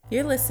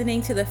You're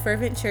listening to the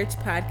Fervent Church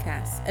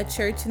Podcast, a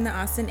church in the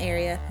Austin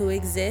area who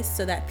exists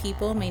so that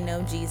people may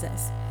know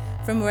Jesus.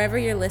 From wherever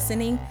you're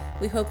listening,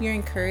 we hope you're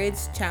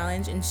encouraged,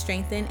 challenged, and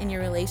strengthened in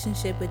your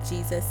relationship with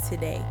Jesus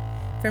today.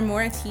 For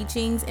more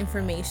teachings,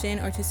 information,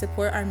 or to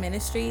support our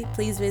ministry,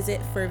 please visit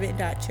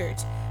fervent.church.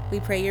 We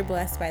pray you're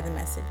blessed by the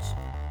message.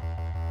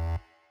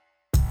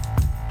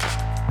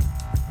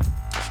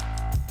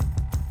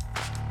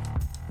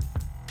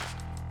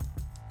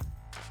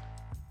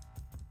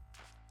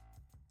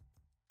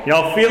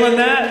 Y'all feeling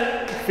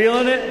that?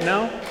 Feeling it?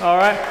 No? All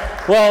right.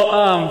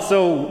 Well,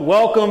 so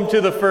welcome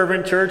to the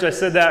Fervent Church. I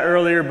said that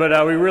earlier, but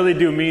we really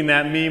do mean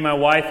that. Me, my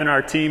wife, and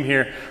our team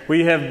here.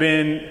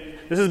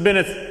 This has been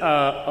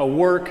a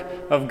work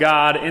of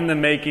God in the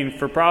making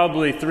for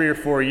probably 3 or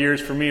 4 years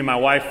for me and my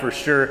wife for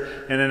sure.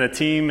 And then the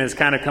team has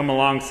kind of come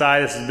alongside.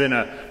 This has been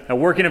a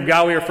working of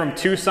God. We are from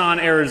Tucson,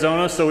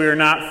 Arizona, so we are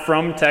not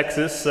from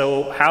Texas.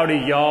 So howdy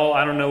y'all.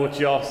 I don't know what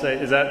y'all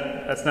say.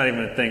 That's not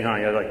even a thing, huh?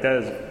 You're like,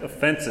 that is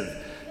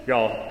offensive.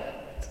 Y'all,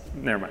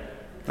 never mind.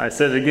 I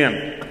said it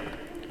again.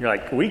 You're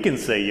like, we can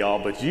say y'all,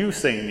 but you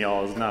saying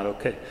y'all is not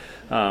okay.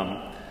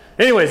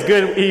 Anyways,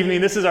 good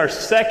evening. This is our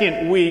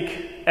second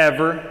week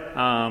ever.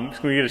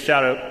 Can we get a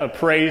shout of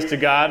praise to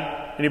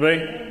God?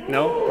 Anybody?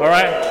 No? All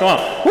right, come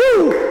on.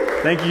 Woo!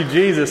 Thank you,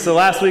 Jesus. So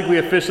last week we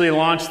officially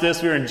launched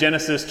this. We were in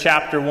Genesis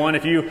chapter 1.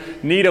 If you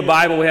need a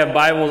Bible, we have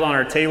Bibles on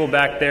our table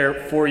back there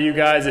for you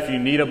guys. If you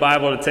need a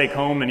Bible to take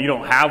home and you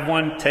don't have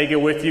one, take it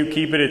with you.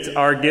 Keep it. It's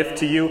our gift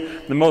to you.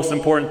 The most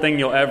important thing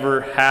you'll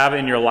ever have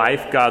in your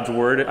life, God's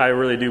Word. I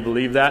really do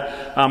believe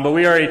that. But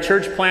we are a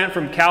church plant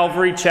from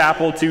Calvary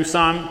Chapel,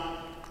 Tucson,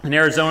 in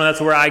Arizona.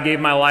 That's where I gave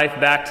my life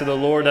back to the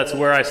Lord. That's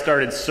where I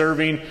started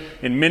serving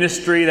in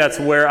ministry. That's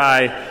where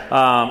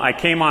I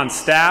came on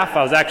staff.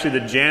 I was actually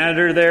the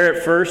janitor there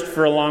at first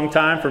for a long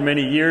time, for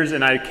many years,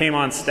 and I came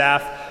on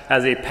staff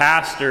as a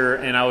pastor,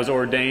 and I was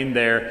ordained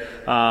there.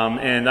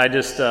 And I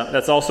just,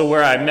 that's also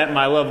where I met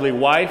my lovely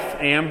wife,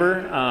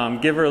 Amber.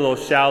 Give her a little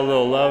shout, a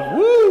little love.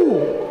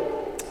 Woo!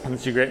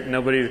 Isn't she great?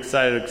 Nobody's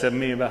excited except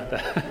me about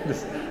that.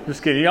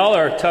 Just kidding. Y'all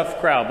are a tough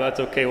crowd, but that's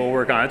okay. We'll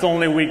work on it. It's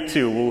only week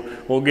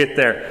 2. We'll get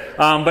there.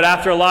 But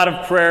after a lot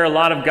of prayer, a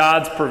lot of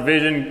God's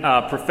provision,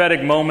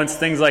 prophetic moments,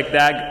 things like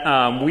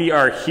that, we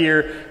are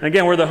here. And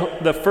again, we're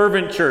the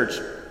Fervent Church.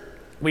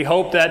 We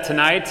hope that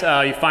tonight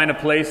you find a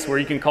place where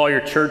you can call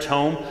your church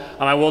home.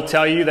 I will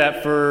tell you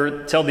that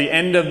till the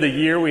end of the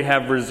year, we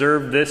have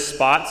reserved this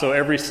spot. So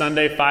every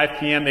Sunday, 5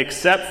 p.m.,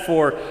 except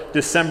for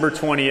December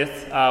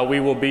 20th,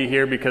 we will be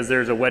here because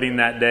there's a wedding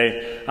that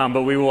day.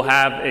 But we will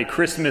have a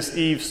Christmas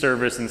Eve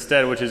service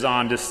instead, which is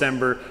on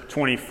December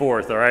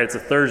 24th. All right, it's a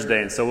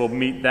Thursday, and so we'll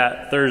meet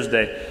that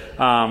Thursday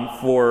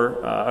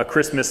for a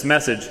Christmas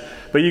message.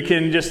 But you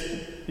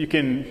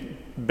can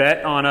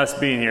bet on us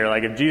being here.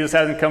 Like if Jesus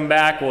hasn't come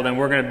back, well then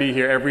we're going to be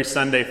here every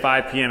Sunday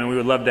 5 p.m. and we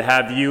would love to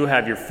have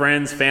your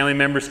friends, family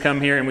members come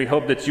here, and we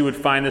hope that you would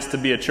find this to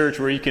be a church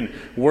where you can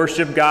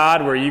worship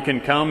God, where you can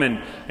come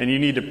and you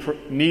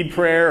need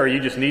prayer, or you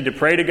just need to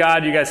pray to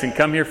God. You guys can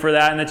come here for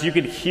that, and that you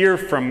could hear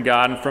from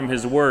God and from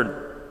His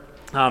Word.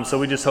 So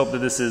we just hope that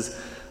this is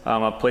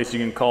a place you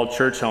can call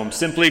church home.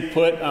 Simply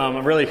put,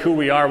 really who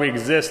we are. We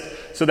exist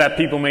so that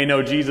people may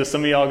know Jesus.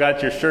 Some of y'all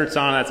got your shirts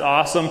on. That's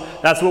awesome.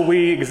 That's what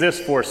we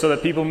exist for, so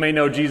that people may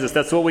know Jesus.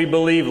 That's what we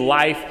believe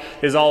life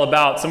is all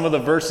about. Some of the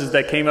verses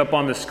that came up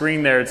on the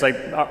screen there, it's like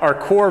our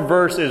core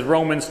verse is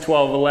Romans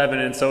 12:11,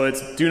 and so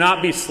it's do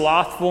not be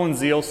slothful in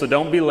zeal, so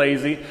don't be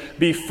lazy.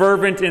 Be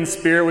fervent in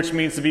spirit, which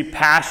means to be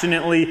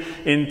passionately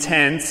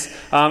intense,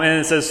 and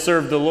it says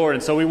serve the Lord.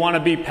 And so we want to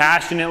be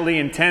passionately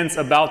intense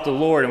about the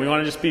Lord, and we want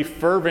to just be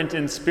fervent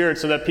in spirit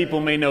so that people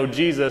may know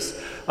Jesus,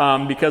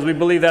 because we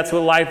believe that's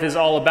what life is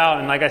all about.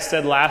 And like I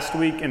said last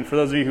week, and for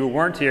those of you who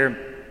weren't here,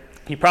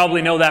 you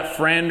probably know that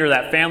friend or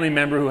that family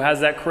member who has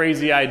that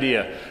crazy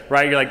idea,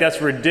 right? You're like,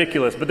 that's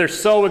ridiculous. But they're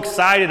so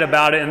excited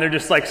about it, and they're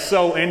just like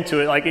so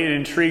into it, like it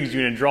intrigues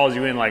you and it draws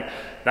you in. Like,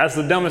 that's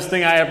the dumbest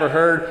thing I ever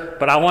heard,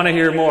 but I want to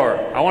hear more.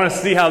 I want to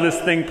see how this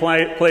thing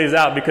plays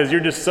out, because you're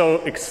just so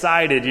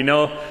excited, you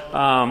know?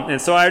 And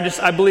so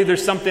I believe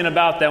there's something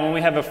about that. When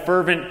we have a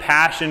fervent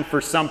passion for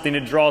something,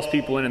 it draws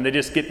people in and they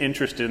just get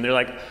interested. And they're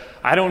like,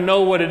 I don't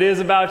know what it is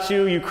about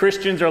you. You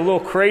Christians are a little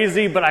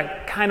crazy, but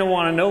I kind of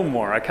want to know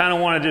more. I kind of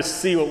want to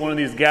just see what one of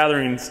these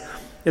gatherings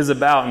is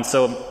about. And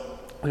so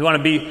we want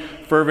to be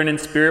fervent in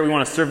spirit. We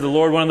want to serve the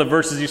Lord. One of the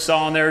verses you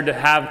saw in there, to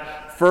have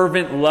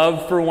fervent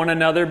love for one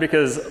another,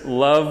 because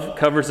love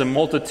covers a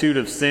multitude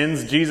of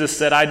sins. Jesus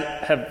said, I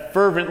have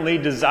fervently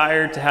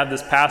desired to have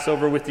this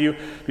Passover with you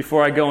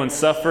before I go and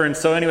suffer. And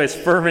so anyways,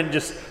 fervent,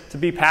 just to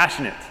be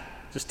passionate,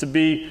 just to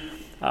be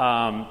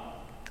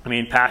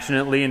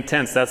passionately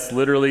intense. That's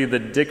literally the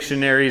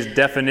dictionary's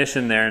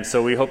definition there. And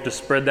so we hope to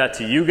spread that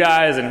to you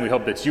guys, and we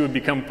hope that you would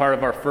become part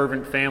of our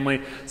fervent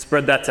family,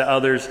 spread that to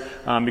others,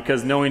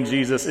 because knowing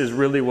Jesus is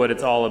really what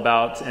it's all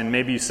about. And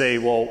maybe you say,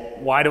 well,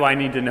 why do I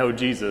need to know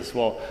Jesus?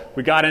 Well,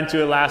 we got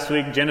into it last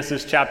week,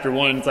 Genesis chapter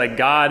 1. It's like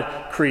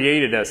God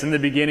created us. In the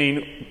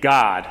beginning,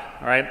 God.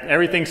 all right?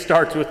 Everything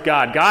starts with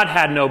God. God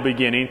had no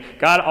beginning.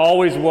 God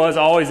always was,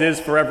 always is,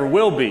 forever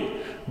will be.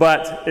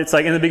 But it's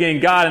like in the beginning,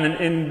 God, and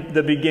then in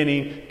the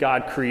beginning,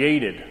 God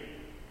created.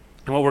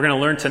 And what we're going to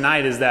learn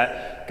tonight is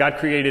that God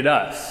created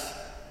us.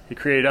 He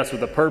created us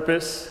with a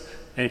purpose,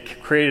 and He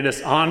created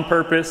us on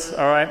purpose,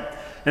 all right?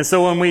 And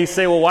so when we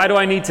say, well, why do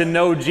I need to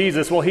know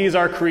Jesus? Well, He's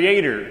our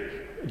creator.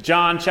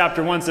 John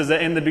chapter 1 says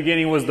that in the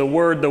beginning was the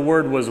Word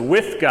was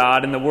with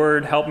God, and the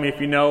Word, help me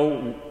if you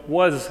know,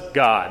 was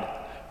God.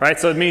 Right?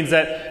 So it means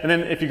that, and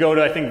then if you go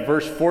to, I think,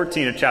 verse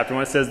 14 of chapter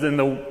 1, it says, then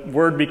the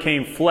Word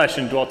became flesh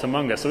and dwelt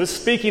among us. So this is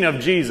speaking of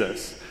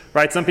Jesus.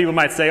 Right? Some people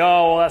might say,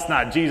 oh, well, that's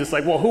not Jesus.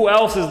 Like, well, who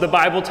else is the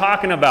Bible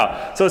talking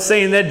about? So it's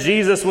saying that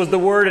Jesus was the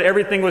Word, and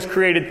everything was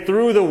created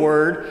through the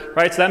Word.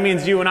 Right? So that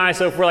means you and I,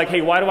 so if we're like,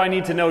 hey, why do I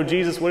need to know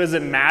Jesus? What does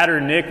it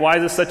matter, Nick? Why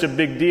is this such a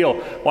big deal?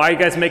 Why are you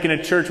guys making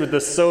a church with the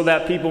 "so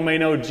that people may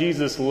know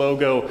Jesus"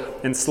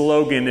 logo and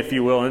slogan, if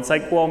you will? And it's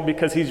like, well,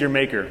 because He's your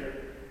maker.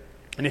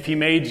 And if He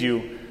made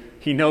you,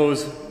 He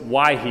knows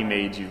why He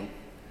made you.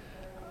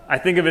 I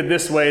think of it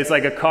this way, it's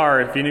like a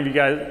car. If any of you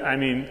guys, I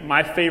mean,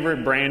 my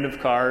favorite brand of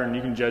car, and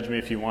you can judge me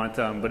if you want,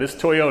 but it's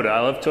Toyota. I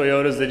love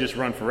Toyotas. They just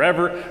run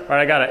forever.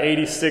 Right, I got an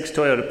 86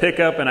 Toyota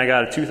pickup, and I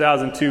got a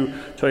 2002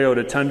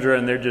 Toyota Tundra,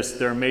 and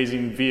they're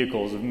amazing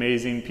vehicles,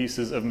 amazing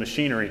pieces of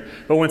machinery.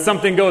 But when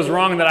something goes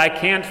wrong that I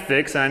can't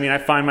fix, I mean, I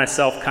find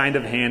myself kind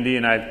of handy,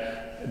 and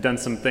I've done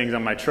some things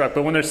on my truck.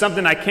 But when there's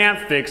something I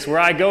can't fix, where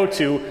I go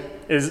to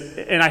is,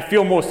 and I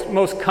feel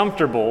most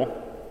comfortable,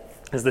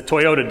 is the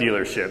Toyota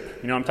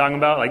dealership. You know what I'm talking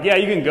about? Like, yeah,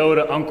 you can go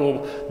to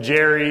Uncle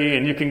Jerry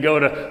and you can go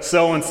to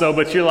so-and-so,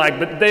 but you're like,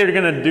 but they're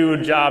going to do a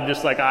job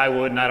just like I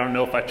would, and I don't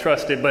know if I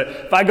trust it. But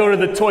if I go to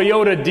the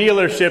Toyota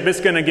dealership,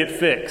 it's going to get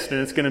fixed and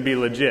it's going to be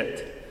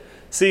legit.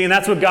 See, and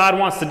that's what God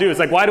wants to do. It's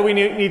like, why do we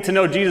need to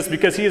know Jesus?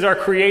 Because He is our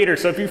creator.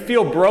 So if you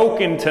feel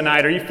broken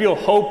tonight, or you feel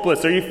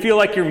hopeless, or you feel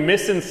like you're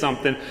missing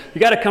something, you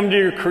got to come to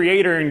your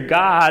creator and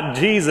God,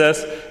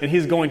 Jesus, and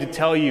He's going to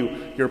tell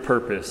you your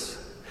purpose.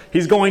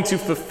 He's going to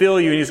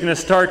fulfill you, and He's going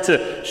to start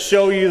to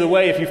show you the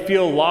way. If you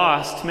feel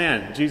lost,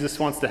 man, Jesus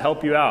wants to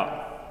help you out.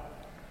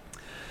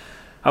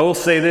 I will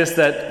say this,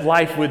 that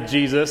life with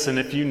Jesus, and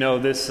if you know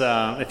this,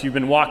 if you've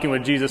been walking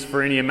with Jesus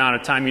for any amount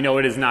of time, you know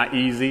it is not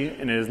easy,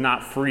 and it is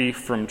not free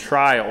from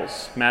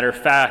trials. Matter of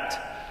fact,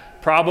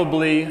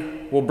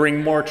 probably will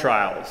bring more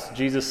trials.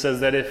 Jesus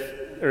says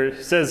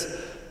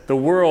that the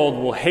world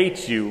will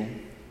hate you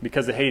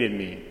because it hated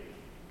me.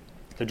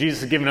 So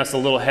Jesus is giving us a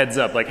little heads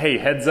up, like, hey,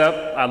 heads up,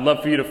 I'd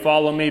love for you to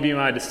follow me, be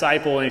my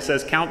disciple. And He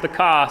says, count the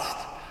cost.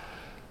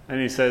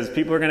 And He says,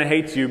 people are going to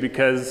hate you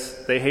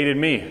because they hated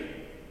me.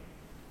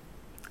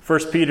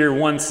 1 Peter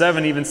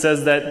 1:7 even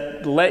says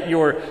that let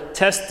your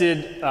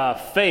tested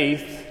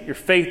faith, your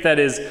faith that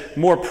is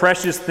more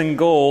precious than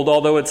gold,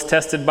 although it's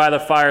tested by the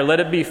fire,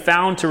 let it be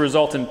found to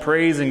result in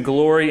praise and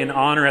glory and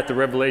honor at the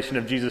revelation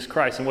of Jesus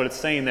Christ. And what it's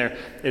saying there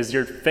is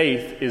your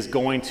faith is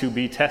going to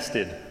be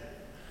tested.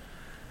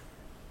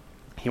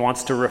 He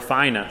wants to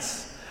refine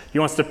us. He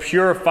wants to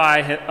purify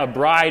a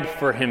bride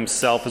for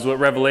Himself, is what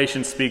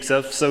Revelation speaks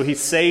of. So He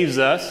saves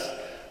us,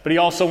 but He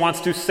also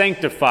wants to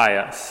sanctify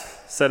us,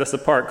 set us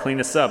apart, clean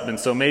us up. And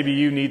so maybe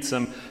you need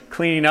some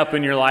cleaning up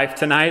in your life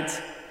tonight.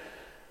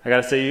 I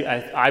got to say,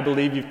 I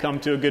believe you've come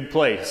to a good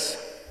place.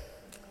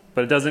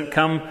 But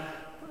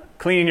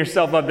cleaning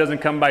yourself up doesn't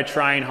come by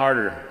trying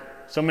harder.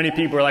 So many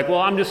people are like, well,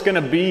 I'm just going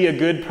to be a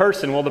good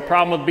person. Well, the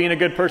problem with being a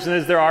good person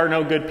is there are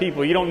no good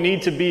people. You don't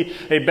need to be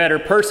a better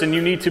person.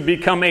 You need to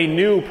become a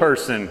new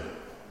person.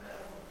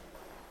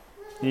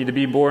 You need to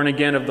be born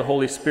again of the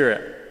Holy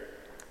Spirit.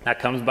 That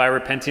comes by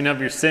repenting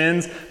of your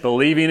sins,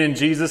 believing in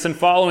Jesus, and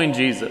following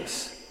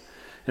Jesus.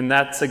 And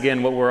that's,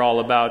 again, what we're all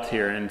about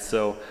here. And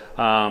so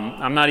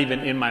I'm not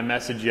even in my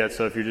message yet,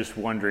 so if you're just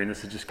wondering,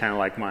 this is just kind of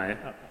like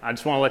I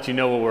just want to let you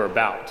know what we're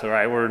about, all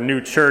right? We're a new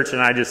church,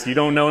 and you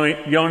don't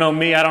know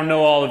me, I don't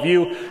know all of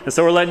you, and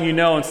so we're letting you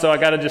know. And so I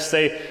got to just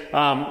say,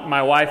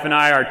 my wife and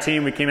I, our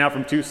team, we came out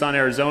from Tucson,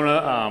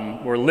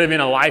 Arizona. We're living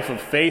a life of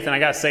faith, and I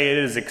got to say, it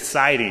is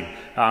exciting.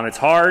 It's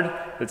hard,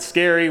 it's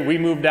scary. We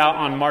moved out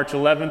on March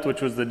 11th,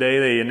 which was the day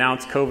they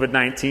announced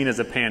COVID-19 as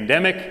a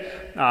pandemic.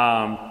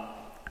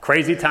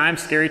 Crazy time,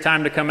 scary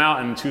time to come out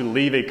and to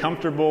leave a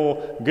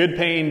comfortable,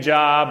 good-paying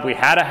job. We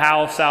had a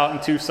house out in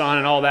Tucson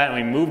and all that,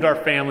 and we moved our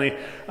family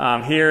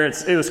here.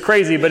 It was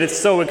crazy, but it's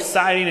so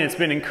exciting, and it's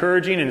been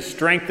encouraging and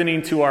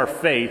strengthening to our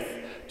faith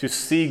to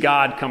see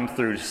God come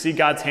through, to see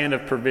God's hand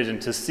of provision,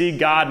 to see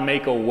God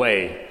make a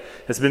way.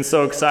 It's been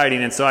so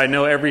exciting, and so I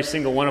know every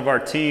single one of our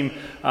team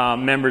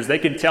members, they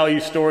can tell you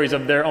stories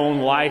of their own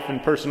life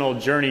and personal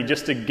journey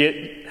just to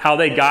get how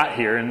they got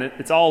here, and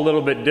it's all a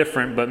little bit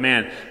different, but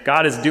man,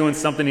 God is doing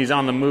something. He's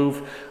on the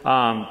move,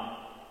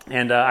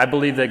 and I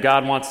believe that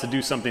God wants to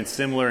do something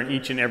similar in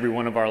each and every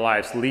one of our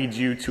lives, lead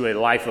you to a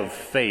life of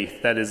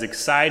faith that is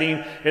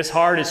exciting. It's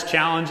hard, it's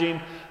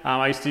challenging.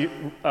 I used to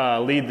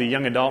lead the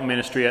young adult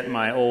ministry at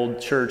my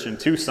old church in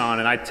Tucson,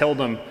 and I told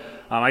them,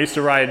 I used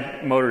to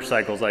ride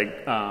motorcycles,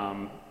 like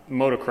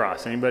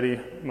motocross. Anybody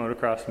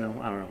motocross? No?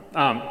 I don't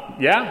know.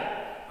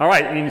 Yeah? All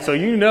right. I mean, so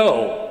you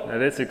know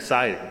that it's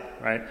exciting.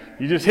 right?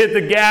 You just hit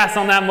the gas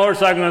on that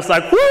motorcycle and it's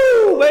like,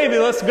 woo, baby,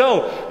 let's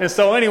go. And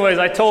so anyways,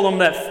 I told them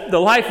that the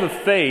life of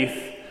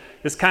faith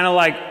is kind of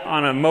like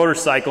on a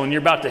motorcycle and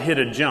you're about to hit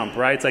a jump,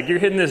 right? It's like you're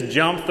hitting this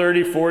jump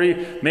 30,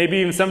 40, maybe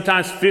even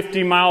sometimes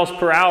 50 miles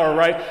per hour,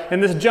 right?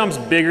 And this jump's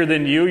bigger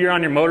than you. You're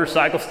on your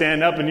motorcycle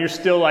standing up and you're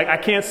still like, I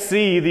can't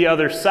see the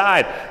other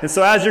side. And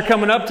so as you're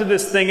coming up to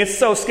this thing, it's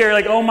so scary.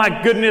 Like, oh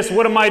my goodness,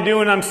 what am I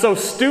doing? I'm so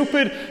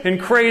stupid and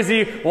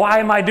crazy. Why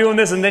am I doing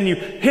this? And then you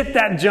hit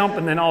that jump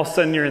and then all of a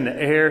sudden you're in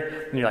the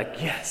air and you're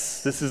like,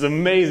 yes, this is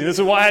amazing. This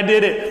is why I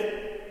did it.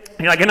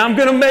 You're like, and I'm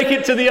going to make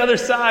it to the other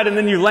side. And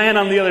then you land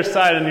on the other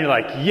side and you're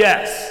like,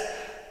 yes.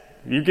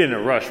 You're getting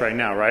a rush right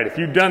now, right? If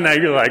you've done that,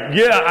 you're like,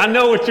 yeah, I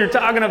know what you're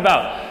talking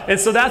about. And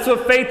so that's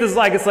what faith is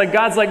like. It's like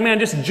God's like, man,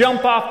 just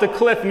jump off the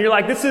cliff. And you're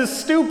like, this is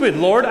stupid,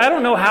 Lord. I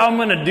don't know how I'm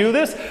going to do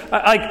this.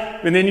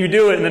 And then you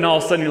do it. And then all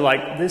of a sudden you're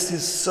like, this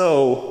is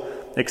so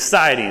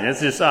exciting. It's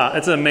just,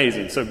 it's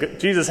amazing. So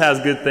Jesus has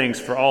good things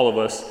for all of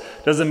us.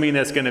 Doesn't mean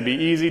that's going to be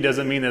easy.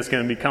 Doesn't mean that's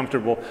going to be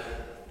comfortable.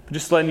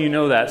 Just letting you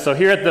know that. So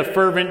here at the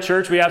Fervent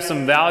Church, we have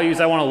some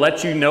values. I want to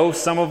let you know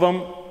some of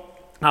them.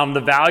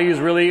 The values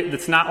really,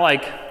 it's not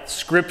like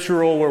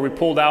scriptural where we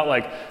pulled out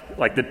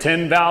like the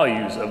 10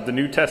 values of the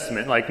New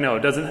Testament. Like, no, it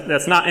doesn't.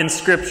 That's not in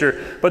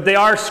Scripture. But they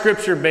are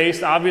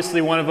Scripture-based.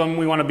 Obviously, one of them,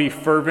 we want to be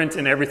fervent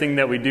in everything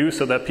that we do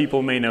so that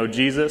people may know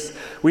Jesus.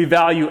 We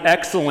value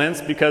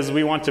excellence because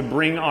we want to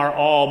bring our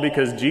all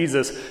because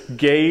Jesus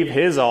gave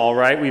his all,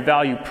 right? We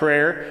value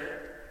prayer.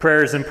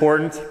 Prayer is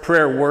important.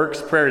 Prayer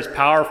works. Prayer is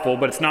powerful,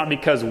 but it's not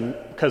because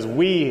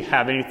we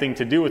have anything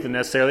to do with it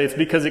necessarily. It's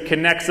because it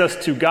connects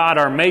us to God,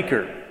 our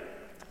Maker.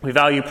 We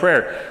value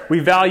prayer. We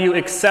value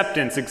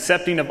acceptance,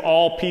 accepting of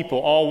all people,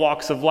 all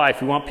walks of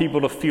life. We want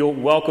people to feel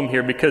welcome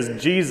here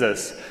because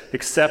Jesus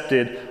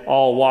accepted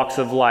all walks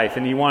of life,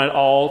 and he wanted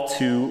all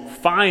to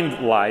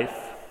find life.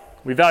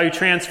 We value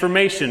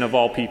transformation of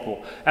all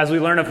people as we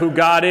learn of who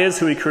God is,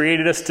 who he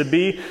created us to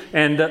be,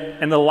 and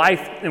the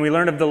life, and we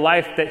learn of the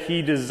life that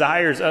he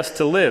desires us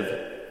to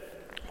live.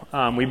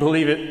 We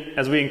believe it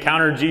as we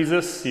encounter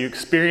Jesus, you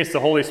experience the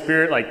Holy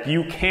Spirit, like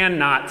you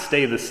cannot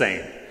stay the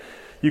same.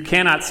 You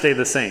cannot stay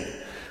the same.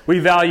 We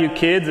value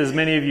kids, as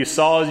many of you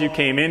saw as you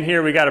came in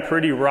here. We got a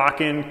pretty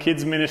rockin'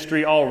 kids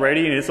ministry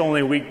already, and it's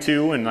only week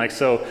 2, and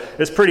so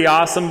it's pretty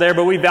awesome there.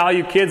 But we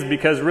value kids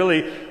because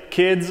really,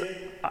 kids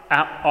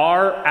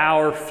are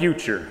our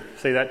future.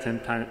 Say that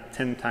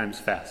 10 times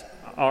fast.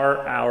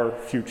 Are our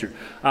future.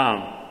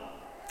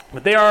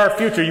 But they are our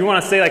future. You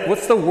want to say, like,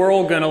 what's the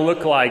world going to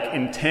look like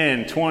in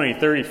 10, 20,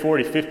 30,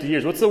 40, 50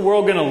 years? What's the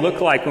world going to look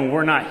like when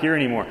we're not here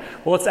anymore?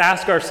 Well, let's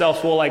ask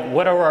ourselves, well, like,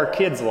 what are our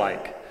kids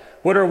like?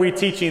 What are we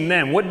teaching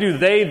them? What do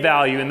they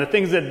value? And the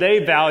things that they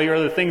value are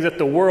the things that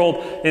the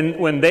world,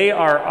 when they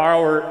are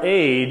our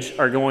age,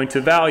 are going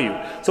to value.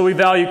 So we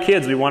value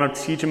kids. We want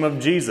to teach them of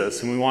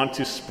Jesus. And we want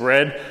to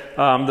spread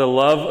the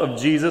love of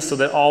Jesus so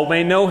that all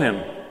may know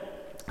him.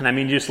 And I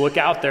mean, just look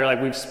out there.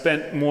 Like, we've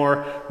spent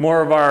more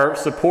of our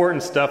support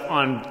and stuff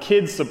on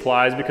kids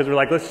supplies because we're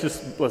like, let's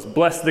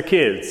bless the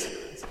kids.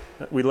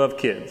 We love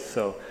kids.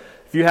 So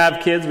if you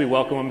have kids, we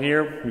welcome them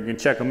here. You can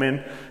check them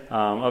in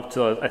up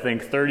to, I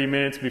think, 30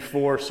 minutes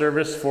before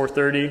service,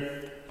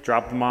 4:30.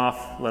 Drop them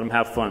off. Let them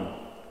have fun.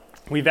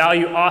 We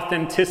value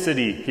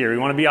authenticity here. We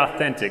want to be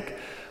authentic.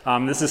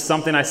 This is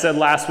something I said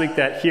last week,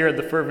 that here at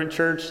the Fervent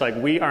Church, like,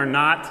 we are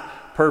not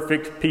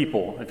perfect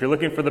people. If you're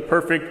looking for the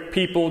perfect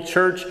people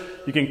church,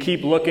 you can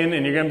keep looking,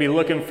 and you're going to be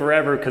looking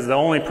forever, because the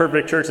only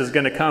perfect church is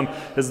going to come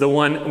is the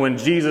one when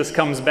Jesus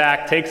comes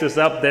back, takes us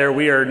up there.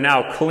 We are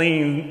now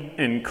clean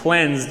and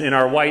cleansed in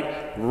our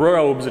white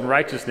robes and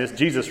righteousness,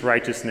 Jesus'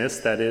 righteousness,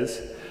 that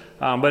is.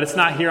 But it's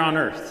not here on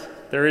earth.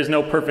 There is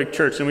no perfect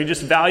church, and we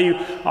just value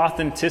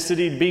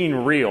authenticity, being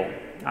real.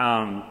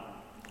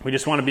 We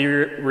just want to be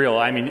real.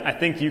 I mean, I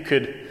think you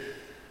could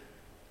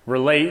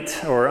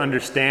relate or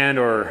understand,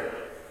 or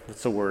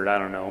what's the word? I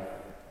don't know.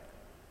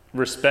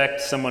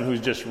 Respect someone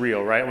who's just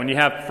real, right? When you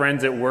have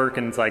friends at work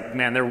and it's like,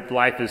 man, their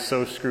life is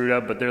so screwed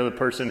up, but they're the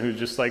person who's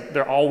just like,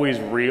 they're always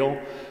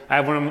real. I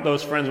have one of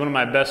those friends, one of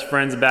my best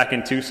friends back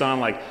in Tucson,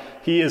 like,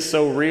 he is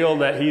so real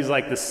that he's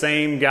like the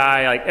same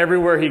guy, like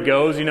everywhere he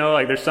goes, you know,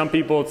 like there's some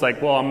people, it's like,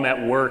 well, I'm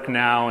at work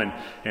now and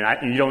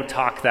you don't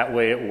talk that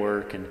way at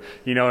work. And,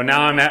 you know,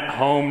 now I'm at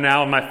home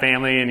now with my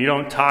family and you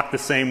don't talk the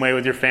same way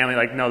with your family.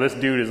 Like, no, this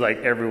dude is like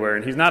everywhere.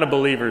 And he's not a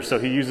believer, so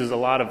he uses a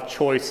lot of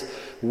choice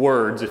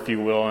words, if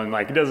you will. And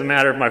like, it doesn't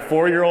matter if my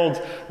 4-year-old's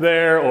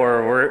there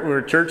or we're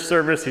at church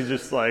service, he's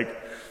just like,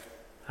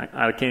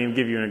 I can't even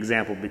give you an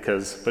example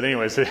but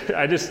anyways,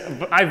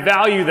 I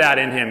value that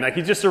in him. Like,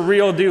 he's just a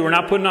real dude. We're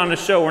not putting on a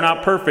show. We're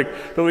not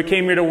perfect, but we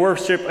came here to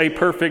worship a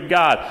perfect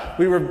God.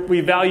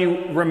 We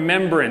value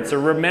remembrance or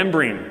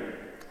remembering.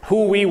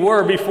 who we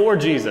were before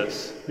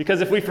Jesus.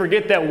 Because if we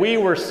forget that we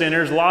were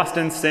sinners, lost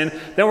in sin,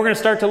 then we're going to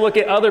start to look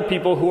at other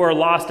people who are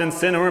lost in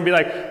sin, and we're going to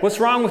be like, what's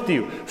wrong with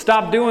you?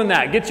 Stop doing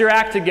that. Get your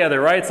act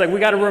together, right? It's like we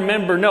got to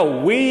remember,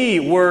 no,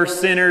 we were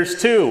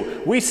sinners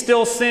too. We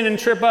still sin and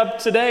trip up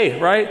today,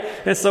 right?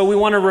 And so we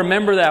want to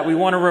remember that. We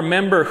want to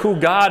remember who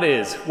God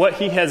is, what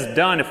He has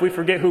done. If we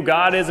forget who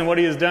God is and what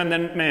He has done,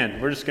 then,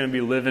 man, we're just going to be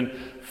living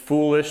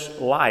foolish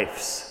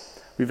lives.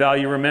 We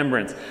value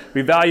remembrance.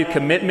 We value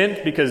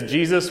commitment because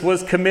Jesus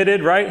was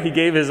committed, right? He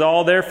gave His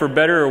all there for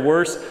better or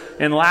worse.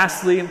 And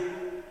lastly,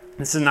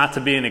 this is not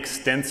to be an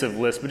extensive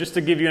list, but just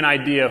to give you an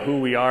idea of who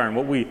we are and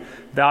what we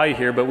value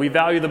here. But we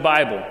value the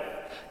Bible,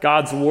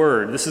 God's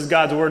Word. This is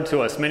God's Word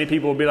to us. Many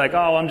people will be like,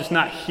 oh, I'm just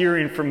not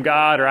hearing from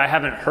God, or I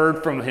haven't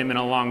heard from Him in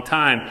a long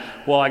time.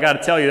 Well, I got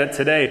to tell you that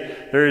today,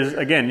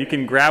 again, you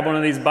can grab one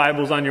of these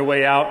Bibles on your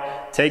way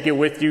out, take it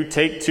with you,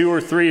 take 2 or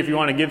 3 if you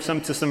want to give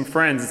some to some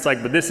friends. It's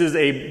like, but this is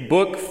a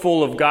book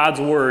full of God's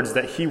words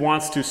that He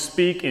wants to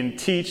speak and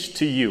teach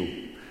to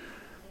you.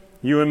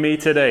 You and me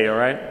today, all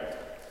right?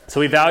 So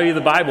we value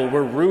the Bible.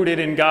 We're rooted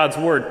in God's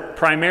Word.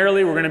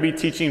 Primarily, we're going to be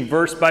teaching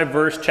verse by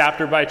verse,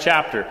 chapter by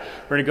chapter.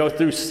 We're going to go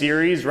through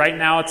series. Right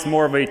now, it's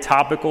more of a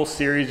topical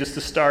series just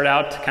to start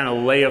out, to kind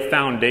of lay a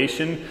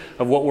foundation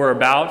of what we're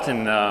about.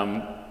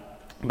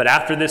 But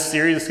after this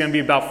series, it's going to be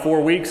about 4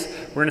 weeks.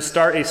 We're going to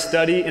start a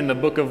study in the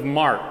book of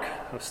Mark.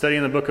 A study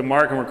in the book of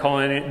Mark, and we're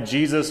calling it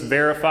Jesus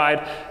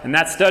Verified. And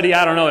that study,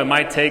 I don't know, it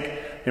might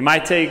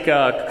take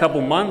a couple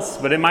months,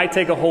 but it might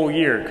take a whole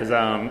year because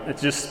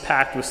it's just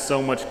packed with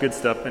so much good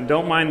stuff. And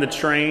don't mind the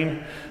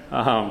train.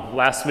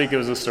 Last week it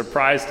was a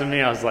surprise to me.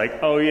 I was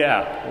like, oh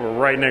yeah, we're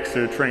right next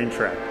to the train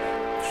track.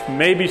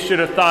 Maybe should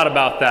have thought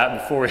about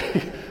that before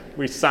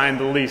we signed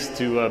the lease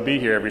to be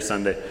here every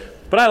Sunday.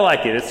 But I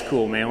like it. It's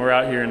cool, man. We're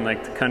out here in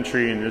like the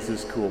country, and this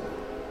is cool.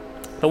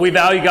 But we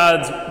value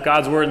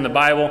God's Word in the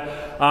Bible.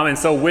 And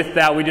so with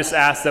that, we just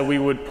ask that we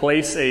would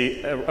place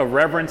a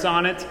reverence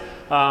on it.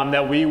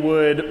 That we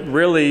would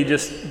really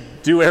just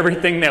do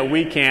everything that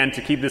we can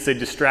to keep this a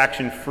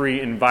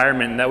distraction-free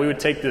environment, and that we would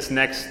take this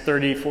next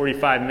 30,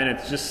 45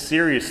 minutes just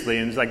seriously,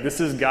 and it's like, this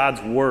is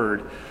God's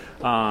Word,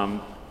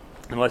 and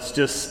let's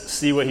just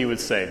see what He would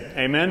say.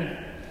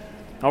 Amen?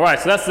 All right,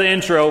 so that's the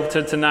intro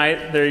to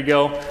tonight. There you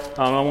go.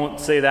 I won't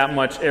say that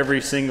much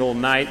every single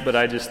night, but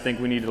I just think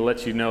we need to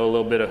let you know a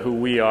little bit of who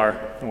we are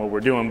and what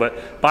we're doing.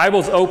 But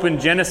Bible's open,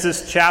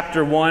 Genesis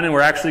chapter 1, and we're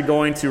actually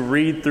going to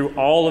read through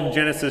all of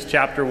Genesis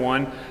chapter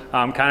 1,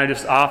 kind of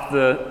just off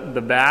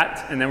the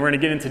bat. And then we're going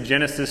to get into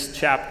Genesis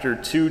chapter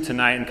 2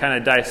 tonight and kind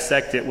of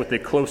dissect it with a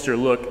closer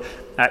look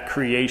at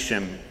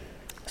creation.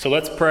 So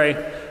let's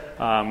pray.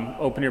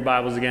 Open your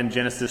Bibles again,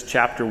 Genesis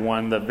chapter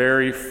 1, the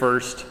very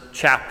first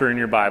chapter in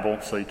your Bible,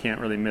 so you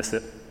can't really miss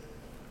it.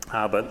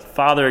 But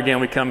Father, again,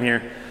 we come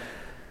here.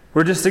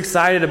 We're just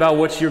excited about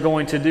what you're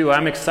going to do.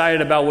 I'm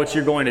excited about what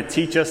you're going to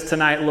teach us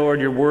tonight, Lord.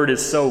 Your word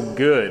is so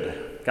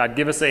good. God,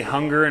 give us a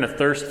hunger and a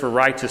thirst for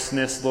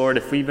righteousness, Lord.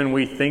 If even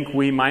we think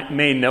we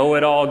may know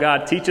it all,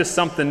 God, teach us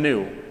something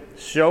new.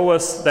 Show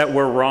us that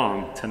we're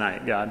wrong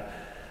tonight, God.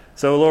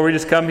 So, Lord, we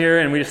just come here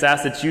and we just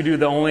ask that you do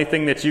the only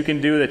thing that you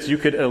can do, that you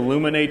could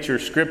illuminate your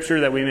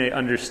scripture, that we may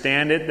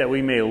understand it, that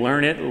we may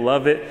learn it,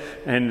 love it,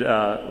 and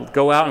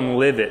go out and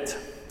live it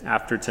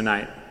after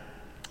tonight.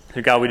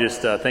 So, God, we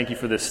just thank you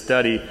for this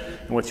study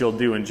and what you'll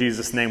do. In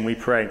Jesus' name we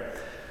pray.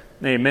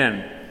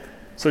 Amen.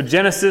 So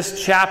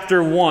Genesis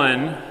chapter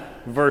 1,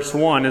 verse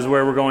 1 is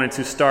where we're going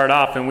to start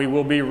off, and we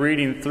will be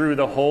reading through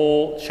the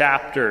whole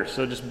chapter.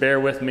 So just bear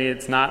with me.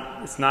 It's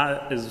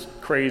not as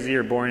crazy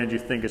or boring as you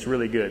think. It's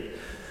really good.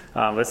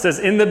 It says,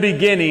 in the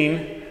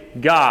beginning,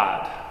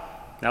 God.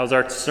 That was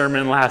our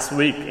sermon last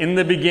week. In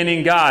the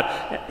beginning,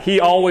 God. He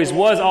always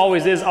was,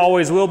 always is,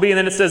 always will be. And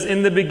then it says,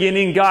 in the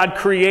beginning, God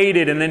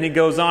created. And then it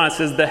goes on. It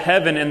says, the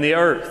heaven and the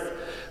earth.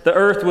 The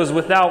earth was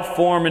without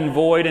form and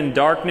void, and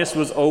darkness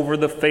was over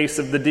the face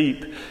of the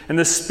deep. And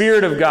the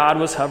Spirit of God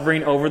was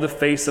hovering over the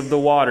face of the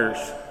waters.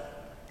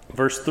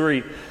 Verse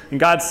 3, and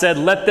God said,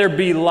 let there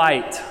be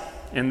light.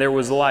 And there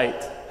was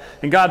light.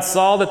 And God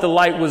saw that the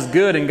light was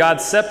good, and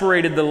God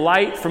separated the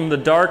light from the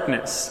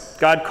darkness.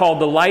 God called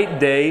the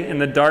light day,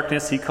 and the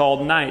darkness he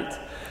called night.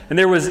 And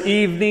there was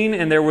evening,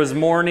 and there was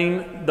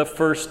morning the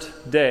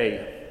first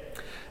day.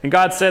 And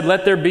God said,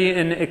 let there be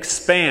an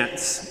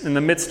expanse in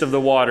the midst of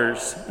the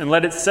waters, and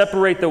let it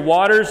separate the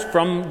waters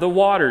from the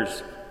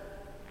waters.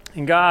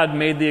 And God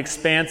made the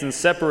expanse and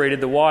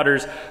separated the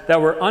waters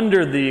that were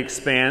under the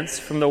expanse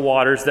from the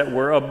waters that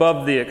were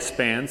above the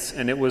expanse,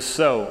 and it was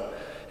so.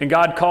 And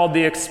God called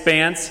the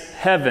expanse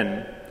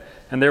heaven.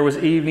 And there was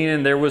evening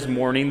and there was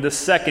morning the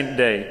second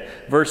day.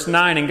 Verse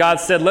 9, and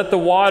God said, let the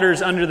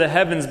waters under the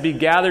heavens be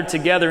gathered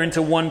together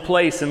into one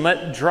place, and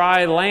let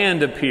dry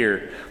land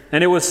appear.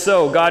 And it was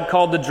so. God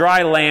called the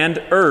dry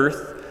land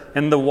earth,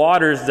 and the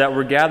waters that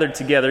were gathered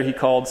together he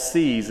called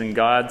seas. And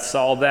God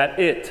saw that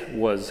it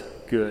was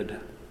good.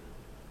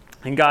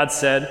 And God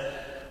said,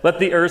 let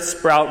the earth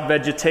sprout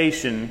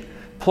vegetation,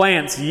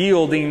 plants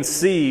yielding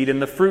seed,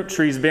 and the fruit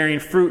trees bearing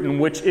fruit in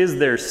which is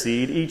their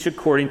seed, each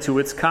according to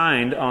its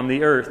kind on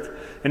the earth.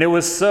 And it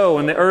was so,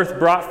 and the earth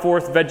brought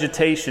forth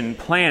vegetation,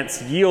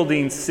 plants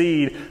yielding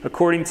seed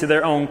according to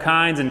their own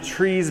kinds, and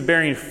trees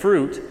bearing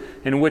fruit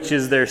in which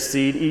is their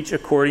seed, each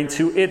according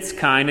to its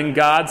kind. And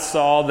God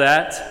saw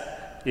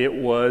that it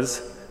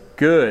was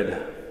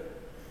good.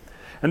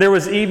 And there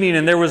was evening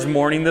and there was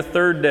morning the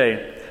third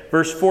day.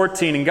 Verse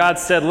 14, and God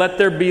said, let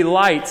there be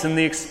lights in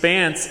the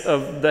expanse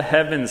of the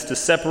heavens to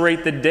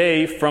separate the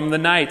day from the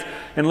night,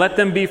 and let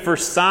them be for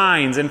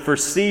signs and for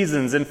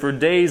seasons and for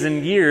days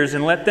and years,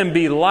 and let them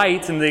be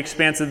lights in the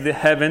expanse of the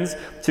heavens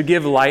to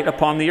give light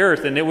upon the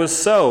earth. And it was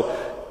so.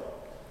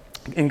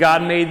 And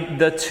God made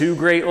the two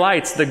great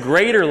lights, the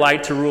greater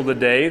light to rule the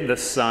day, the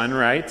sun,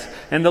 right?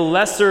 And the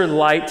lesser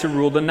light to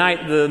rule the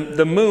night,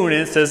 the moon,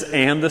 and it says,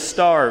 and the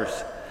stars.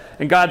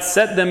 And God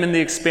set them in the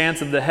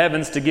expanse of the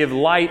heavens to give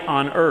light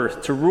on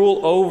earth, to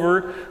rule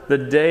over the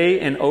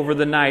day and over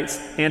the nights,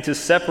 and to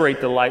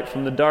separate the light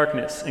from the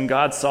darkness. And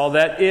God saw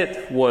that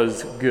it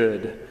was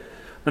good.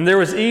 And there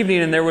was evening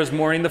and there was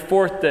morning the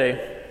fourth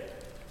day.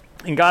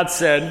 And God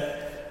said,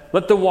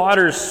 let the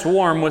waters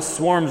swarm with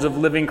swarms of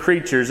living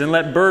creatures, and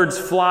let birds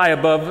fly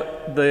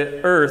above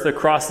the earth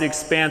across the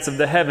expanse of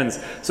the heavens.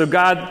 So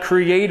God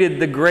created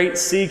the great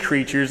sea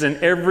creatures and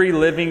every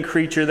living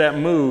creature that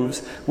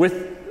moves,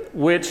 with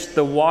which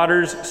the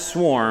waters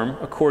swarm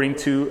according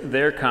to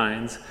their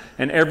kinds,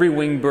 and every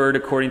winged bird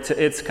according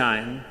to its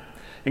kind.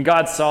 And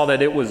God saw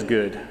that it was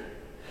good.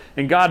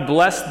 And God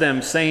blessed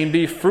them, saying,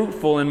 be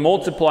fruitful and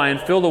multiply, and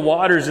fill the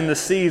waters and the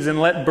seas,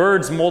 and let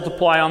birds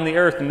multiply on the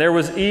earth. And there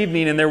was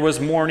evening and there was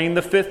morning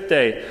the fifth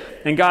day.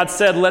 And God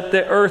said, let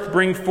the earth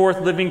bring forth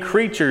living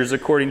creatures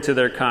according to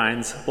their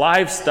kinds,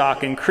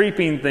 livestock and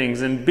creeping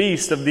things, and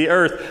beasts of the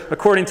earth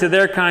according to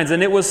their kinds.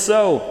 And it was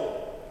so.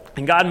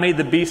 And God made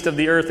the beasts of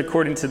the earth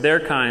according to their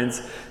kinds,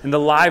 and the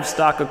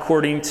livestock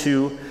according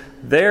to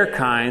their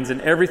kinds, and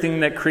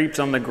everything that creeps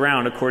on the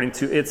ground according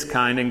to its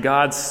kind. And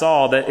God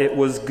saw that it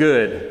was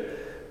good.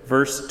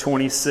 Verse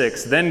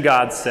 26, then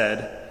God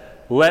said,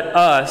 let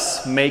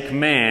us make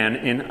man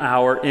in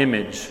our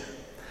image,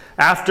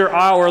 after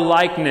our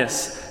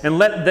likeness, and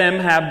let them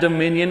have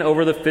dominion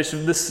over the fish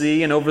of the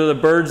sea, and over the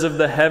birds of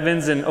the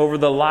heavens, and over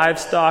the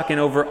livestock, and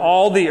over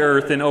all the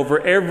earth, and over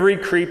every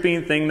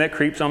creeping thing that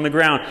creeps on the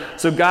ground.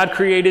 So God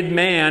created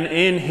man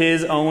in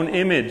his own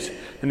image.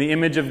 In the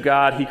image of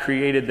God he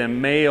created them,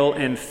 male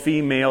and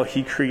female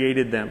he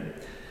created them.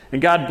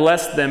 And God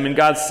blessed them, and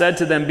God said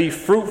to them, be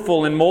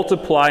fruitful and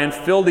multiply, and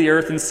fill the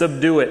earth and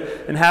subdue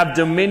it, and have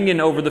dominion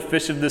over the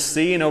fish of the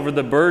sea, and over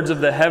the birds of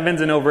the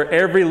heavens, and over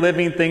every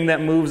living thing that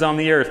moves on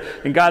the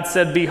earth. And God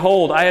said,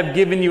 behold, I have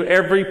given you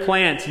every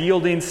plant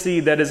yielding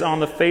seed that is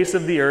on the face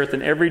of the earth,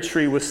 and every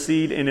tree with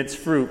seed in its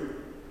fruit.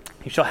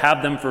 You shall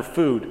have them for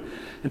food.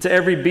 And to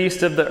every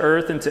beast of the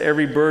earth, and to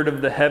every bird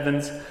of the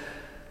heavens,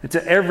 and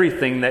to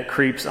everything that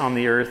creeps on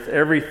the earth,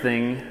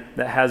 everything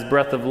that has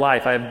breath of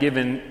life, I have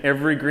given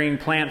every green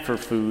plant for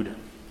food.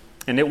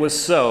 And it was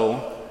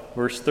so,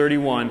 verse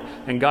 31,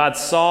 and God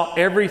saw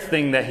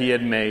everything that he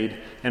had made,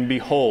 and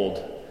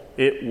behold,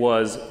 it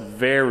was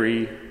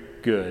very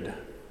good.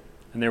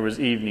 And there was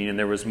evening and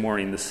there was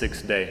morning the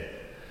sixth day.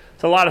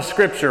 It's a lot of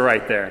scripture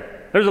right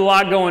there. There's a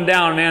lot going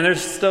down, man.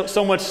 There's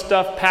so much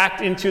stuff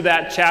packed into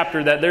that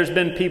chapter that there's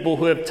been people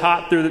who have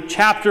taught through the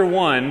chapter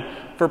 1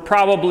 for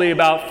probably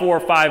about 4 or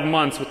 5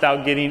 months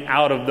without getting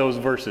out of those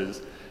verses.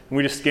 And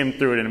we just skimmed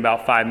through it in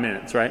about 5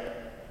 minutes, right?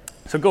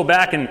 So go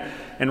back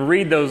and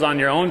read those on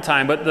your own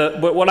time. But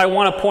what I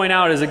want to point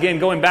out is, again,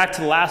 going back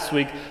to last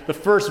week, the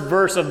first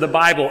verse of the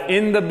Bible,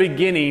 in the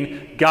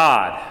beginning,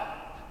 God.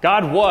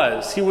 God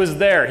was. He was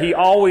there. He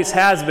always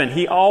has been.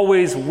 He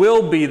always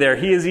will be there.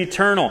 He is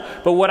eternal.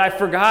 But what I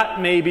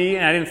forgot maybe,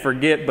 and I didn't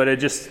forget, but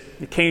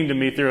it came to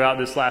me throughout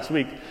this last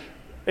week,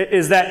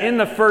 is that in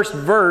the first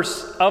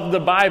verse of the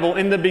Bible,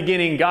 in the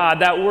beginning,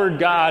 God, that word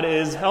God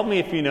is, help me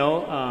if you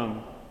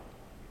know,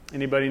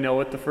 anybody know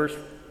what the first,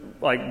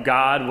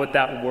 God, what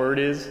that word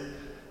is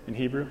in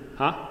Hebrew?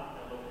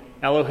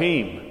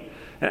 Elohim.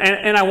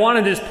 And I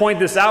want to just point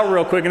this out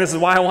real quick, and this is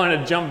why I wanted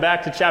to jump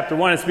back to chapter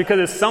 1. It's because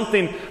it's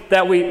something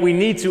that we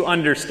need to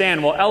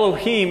understand. Well,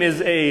 Elohim is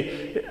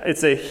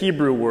it's a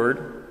Hebrew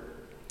word,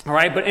 all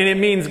right, and it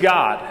means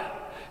God.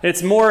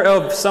 It's more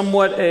of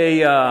somewhat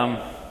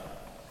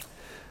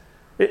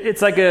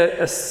it's like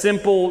a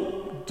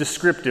simple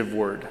descriptive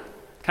word.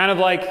 Kind of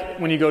like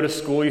when you go to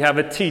school, you have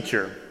a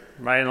teacher,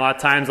 right? And a lot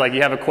of times,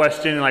 you have a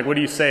question, and what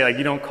do you say?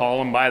 You don't call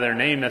them by their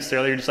name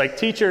necessarily. You're just like,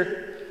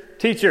 teacher,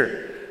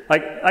 teacher.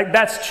 Like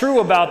that's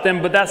true about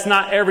them, but that's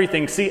not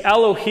everything. See,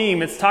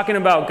 Elohim, it's talking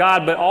about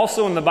God, but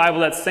also in the Bible,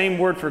 that same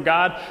word for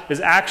God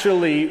is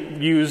actually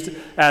used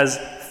as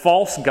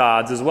false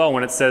gods as well.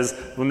 When it says,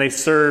 when they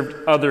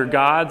served other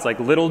gods,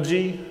 like little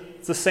g,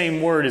 it's the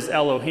same word as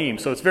Elohim.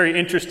 So it's very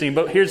interesting.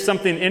 But here's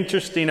something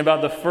interesting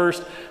about the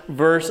first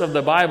verse of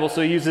the Bible. So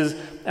it uses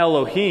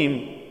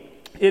Elohim.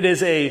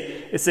 It's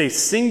a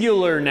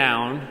singular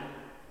noun,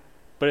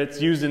 but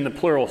it's used in the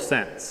plural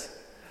sense.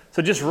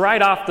 So just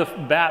right off the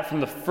bat,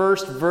 from the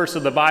first verse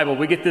of the Bible,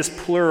 we get this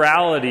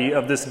plurality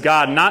of this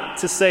God. Not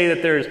to say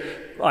that there's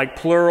like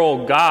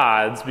plural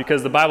gods,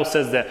 because the Bible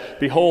says that,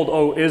 behold,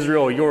 O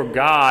Israel, your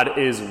God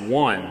is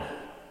one.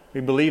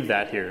 We believe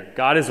that here.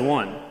 God is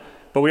one.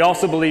 But we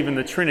also believe in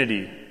the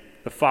Trinity,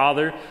 the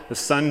Father, the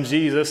Son,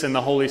 Jesus, and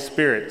the Holy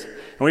Spirit.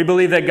 And we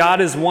believe that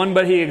God is one,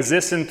 but he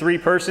exists in three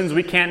persons.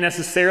 We can't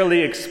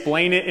necessarily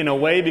explain it in a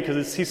way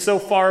because he's so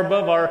far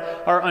above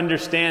our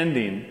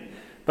understanding.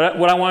 But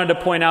what I wanted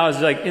to point out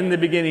is, like, in the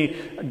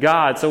beginning,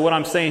 God. So what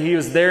I'm saying, he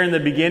was there in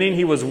the beginning.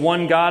 He was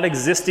one God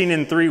existing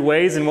in three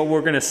ways. And what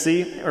we're going to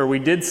see, or we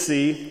did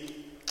see,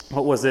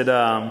 what was it?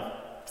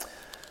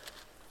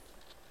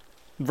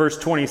 Verse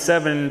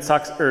 27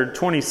 or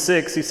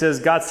 26, he says,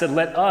 God said,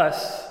 let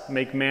us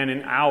make man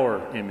in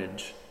our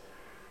image.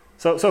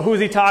 So who's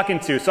he talking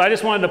to? So I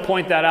just wanted to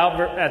point that out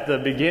at the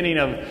beginning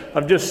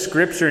of just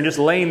Scripture and just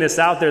laying this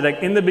out there. Like,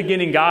 in the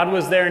beginning, God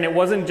was there, and it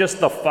wasn't just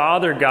the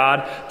Father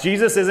God.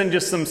 Jesus isn't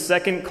just some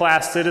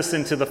second-class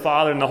citizen to the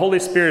Father, and the Holy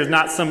Spirit is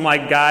not some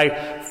like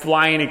guy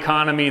flying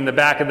economy in the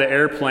back of the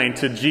airplane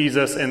to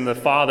Jesus and the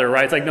Father,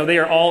 right? It's like, no, they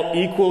are all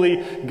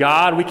equally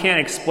God. We can't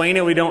explain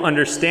it. We don't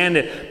understand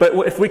it.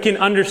 But if we can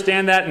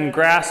understand that and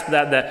grasp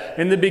that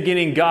in the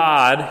beginning,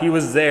 God, he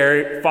was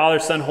there, Father,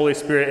 Son, Holy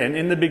Spirit, and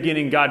in the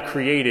beginning, God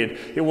created.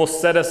 It will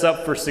set us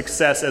up for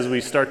success as we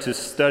start to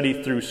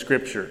study through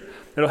Scripture.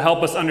 It'll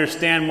help us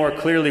understand more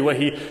clearly what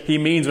he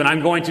means when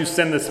I'm going to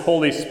send this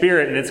Holy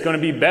Spirit, and it's going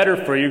to be better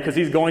for you because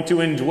he's going to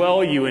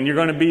indwell you and you're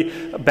going to be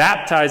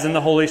baptized in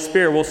the Holy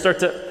Spirit.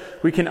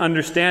 We can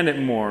understand it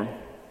more.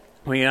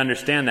 We can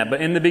understand that.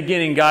 But in the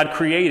beginning, God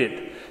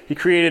created. He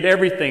created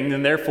everything,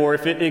 and therefore,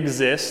 if it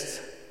exists,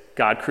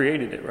 God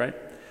created it, right?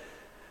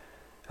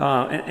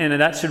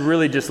 And that should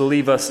really just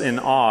leave us in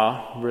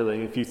awe,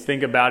 really. If you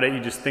think about it, you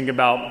just think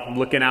about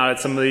looking out at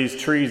some of these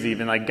trees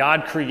even. Like,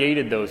 God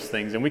created those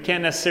things. And we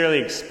can't necessarily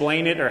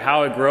explain it or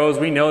how it grows.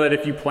 We know that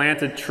if you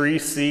plant a tree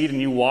seed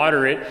and you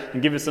water it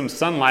and give it some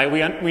sunlight,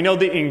 we know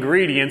the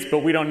ingredients,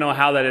 but we don't know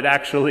how that it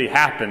actually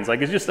happens.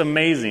 Like, it's just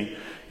amazing.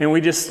 And we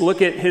just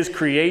look at his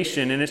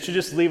creation, and it should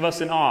just leave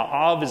us in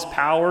awe of his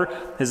power,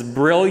 his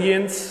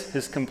brilliance,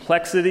 his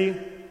complexity,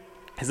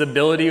 his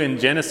ability in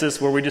Genesis,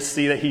 where we just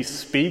see that he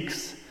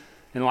speaks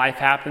and life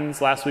happens.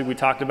 Last week we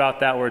talked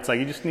about that, where it's like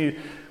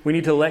we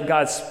need to let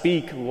God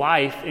speak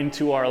life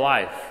into our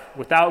life.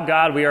 Without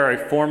God, we are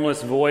a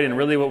formless void, and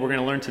really what we're going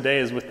to learn today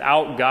is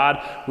without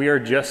God, we are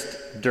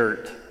just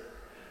dirt.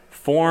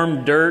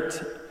 Formed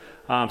dirt.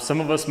 Some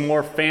of us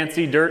more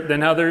fancy dirt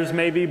than others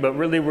maybe, but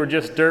really we're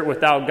just dirt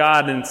without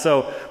God, and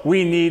so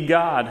we need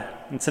God.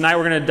 And tonight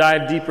we're going to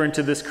dive deeper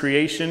into this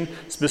creation,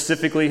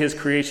 specifically his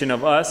creation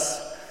of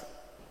us.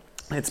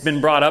 It's been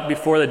brought up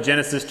before that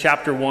Genesis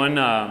chapter 1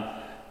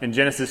 and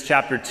Genesis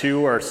chapter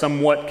 2 are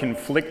somewhat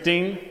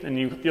conflicting, and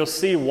you'll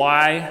see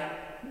why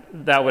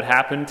that would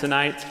happen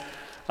tonight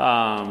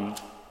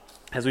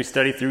as we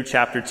study through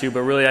chapter 2.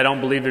 But really, I don't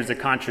believe there's a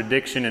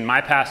contradiction, and my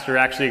pastor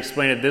actually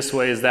explained it this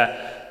way, is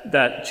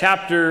that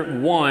chapter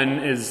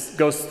 1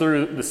 goes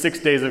through the 6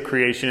 days of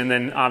creation, and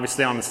then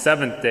obviously on the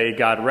seventh day,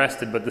 God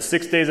rested. But the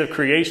 6 days of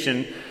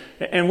creation,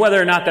 and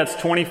whether or not that's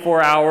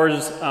 24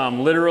 hours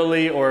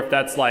literally, or if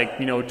that's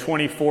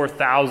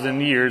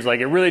 24,000 years, it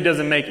really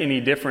doesn't make any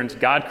difference.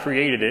 God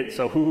created it,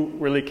 so who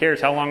really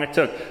cares how long it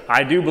took?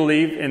 I do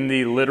believe in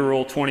the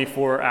literal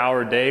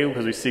 24-hour day,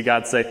 because we see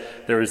God say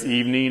there was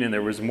evening and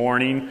there was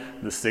morning,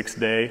 the sixth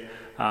day.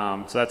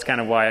 So that's kind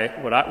of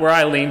where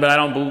I lean, but I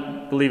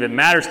don't believe it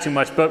matters too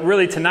much. But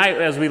really tonight,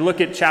 as we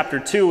look at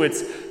chapter 2,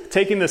 it's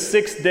taking the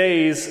 6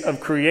 days of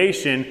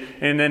creation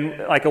and then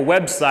like a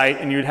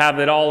website, and you'd have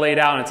it all laid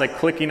out, and it's like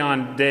clicking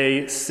on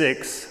day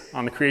 6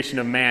 on the creation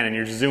of man, and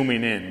you're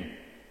zooming in.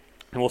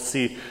 And we'll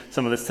see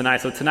some of this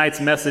tonight. So tonight's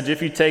message,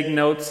 if you take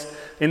notes,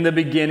 in the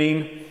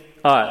beginning,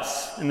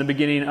 us. In the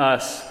beginning,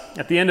 us.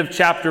 At the end of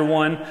chapter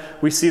 1,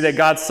 we see that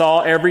God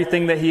saw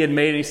everything that he had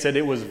made, and he said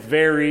it was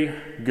very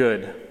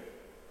good.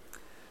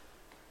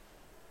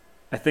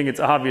 I think it's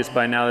obvious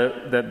by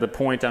now that the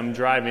point I'm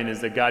driving is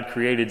that God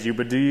created you.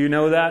 But do you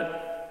know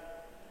that?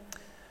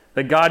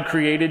 That God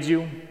created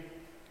you?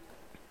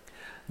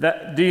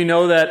 Do you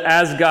know that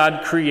as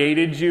God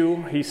created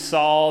you, he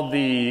saw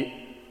the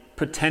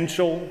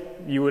potential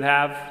you would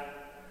have?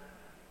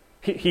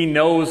 He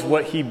knows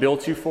what he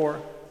built you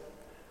for.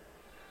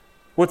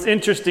 What's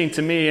interesting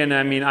to me, and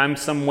I mean, I'm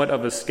somewhat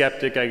of a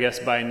skeptic, I guess,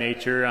 by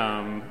nature,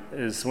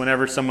 is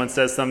whenever someone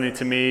says something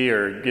to me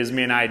or gives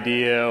me an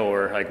idea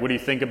or what do you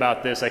think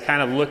about this? I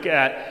kind of look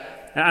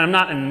at, and I'm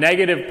not a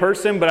negative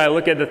person, but I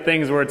look at the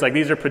things where it's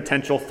these are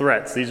potential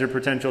threats. These are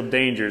potential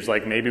dangers.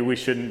 Maybe we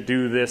shouldn't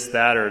do this,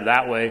 that, or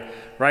that way,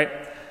 right?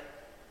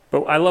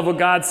 But I love what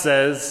God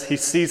says. He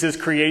sees his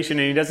creation,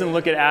 and he doesn't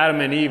look at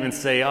Adam and Eve and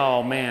say,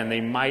 oh man,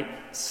 they might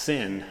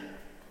sin.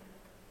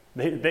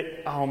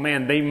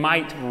 They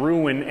might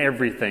ruin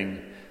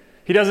everything.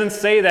 He doesn't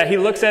say that. He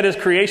looks at his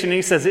creation and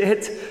he says,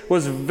 it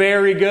was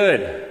very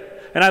good.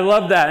 And I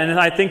love that. And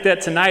I think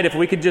that tonight, if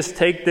we could just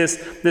take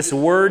this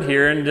word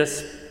here and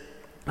just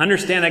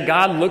Understand that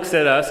God looks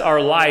at us, our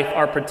life,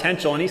 our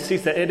potential, and he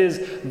sees that it is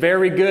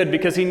very good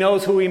because he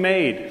knows who he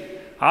made.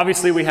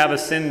 Obviously, we have a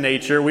sin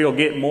nature. We will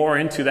get more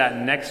into that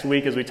next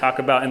week as we talk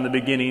about in the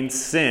beginning,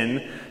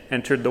 sin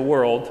entered the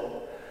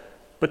world.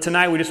 But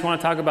tonight we just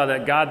want to talk about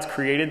that God's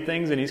created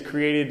things and he's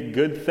created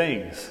good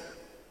things.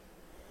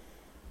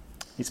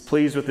 He's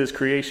pleased with his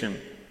creation.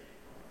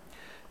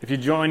 If you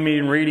join me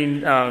in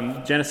reading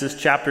Genesis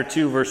chapter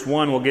 2, verse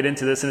 1, we'll get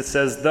into this. And it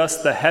says,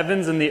 "Thus the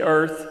heavens and the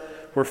earth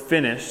were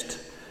finished,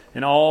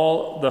 and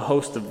all the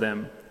host of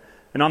them.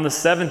 And on the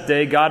seventh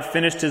day God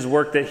finished his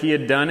work that he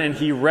had done, and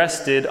he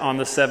rested on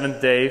the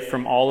seventh day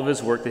from all of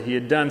his work that he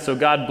had done. So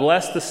God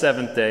blessed the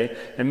seventh day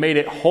and made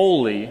it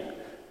holy,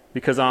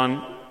 because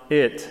on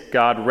it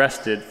God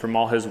rested from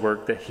all his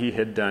work that he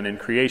had done in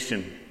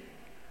creation."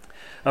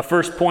 A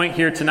first point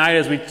here tonight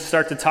as we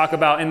start to talk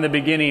about in the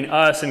beginning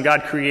us and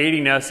God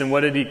creating us and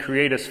what did he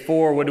create us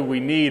for, what do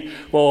we need?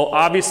 Well,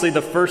 obviously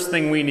the first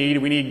thing we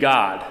need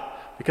God.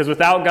 Because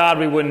without God,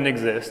 we wouldn't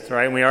exist,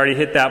 right? And we already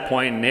hit that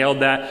point and nailed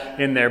that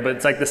in there. But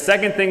it's like the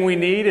second thing we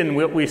need and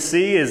what we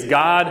see is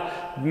God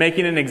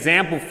making an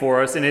example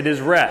for us, and it is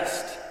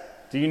rest.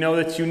 Do you know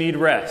that you need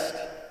rest?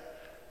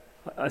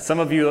 Some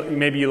of you,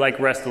 maybe you like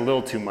rest a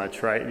little too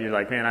much, right? You're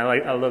like, man,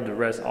 I love to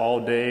rest all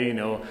day,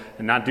 and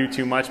not do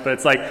too much. But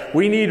it's like,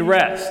 we need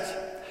rest.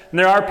 And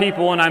there are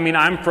people, and I mean,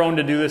 I'm prone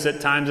to do this at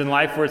times in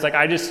life where it's like,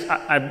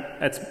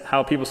 that's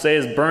how people say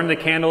is burn the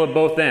candle at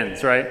both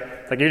ends, right?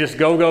 Like you just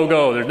go.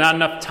 There's not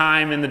enough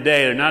time in the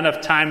day. There's not enough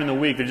time in the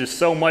week. There's just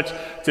so much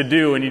to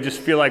do. And you just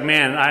feel like,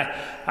 man,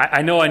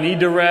 I know I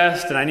need to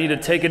rest and I need to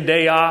take a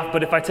day off.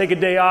 But if I take a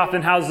day off,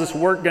 then how's this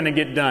work going to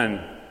get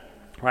done?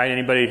 Right?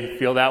 Anybody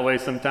feel that way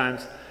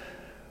sometimes?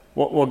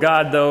 Well,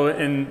 God, though,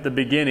 in the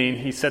beginning,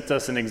 he sets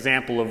us an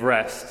example of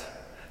rest.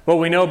 What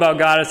we know about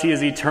God is he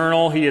is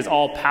eternal. He is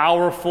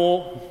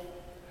all-powerful.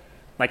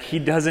 Like he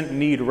doesn't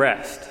need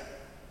rest.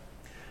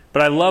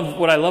 But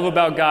what I love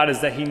about God is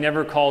that he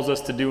never calls us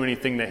to do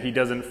anything that he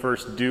doesn't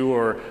first do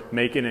or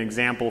make an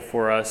example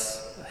for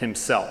us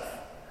himself.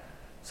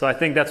 So I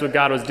think that's what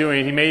God was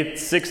doing. He made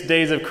 6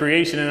 days of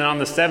creation, and on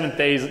the seventh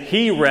day,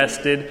 he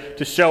rested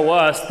to show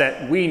us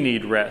that we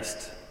need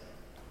rest.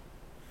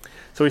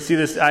 So we see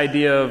this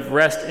idea of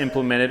rest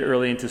implemented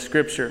early into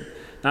Scripture.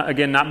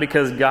 Not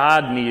because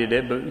God needed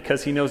it, but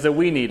because he knows that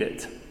we need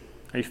it.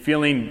 Are you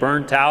feeling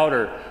burnt out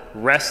or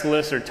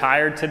restless or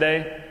tired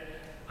today?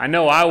 I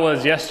know I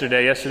was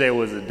yesterday. Yesterday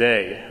was a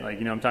day.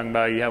 I'm talking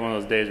about you have one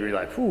of those days where you're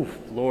like, whew,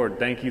 Lord,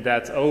 thank you,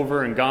 that's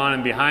over and gone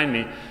and behind me.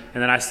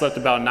 And then I slept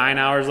about 9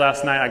 hours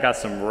last night. I got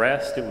some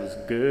rest. It was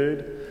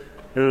good.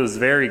 It was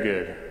very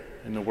good,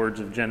 in the words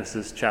of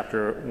Genesis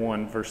chapter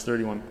 1, verse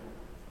 31.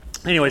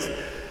 Anyways,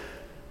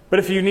 but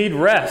if you need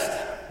rest,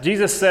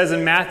 Jesus says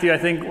in Matthew,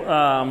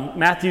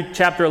 Matthew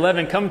chapter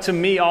 11, "Come to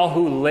me, all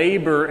who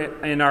labor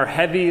and are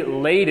heavy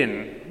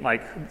laden."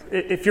 Like,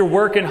 if you're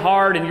working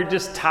hard and you're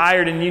just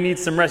tired and you need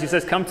some rest, he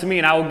says, "Come to me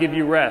and I will give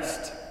you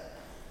rest."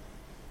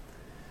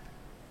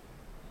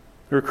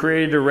 We're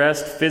created to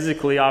rest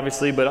physically,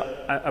 obviously,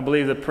 but I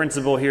believe the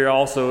principle here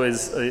also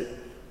is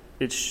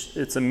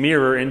it's a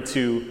mirror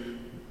into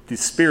the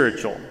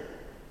spiritual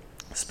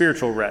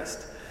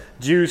rest.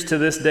 Jews to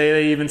this day,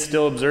 they even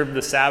still observe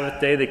the Sabbath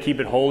day. They keep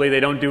it holy.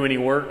 They don't do any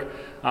work.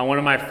 One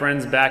of my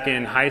friends back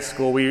in high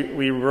school,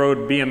 we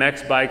rode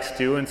BMX bikes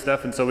too and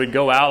stuff, and so we'd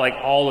go out like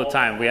all the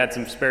time. We had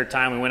some spare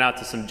time. We went out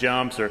to some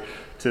jumps or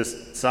to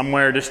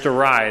somewhere just to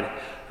ride.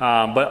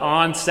 But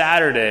on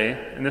Saturday,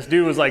 and this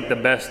dude was like the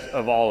best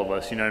of all of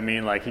us, you know what I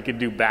mean? Like he could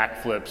do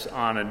backflips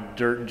on a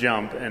dirt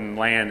jump and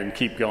land and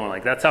keep going.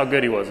 Like that's how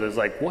good he was. It was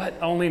like, what?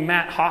 Only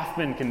Matt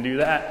Hoffman can do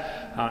that?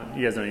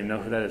 You guys don't even know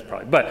who that is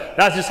probably. But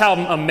that's just how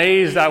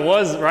amazed I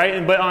was,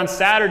 right? But on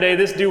Saturday,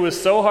 this dude was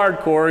so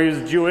hardcore.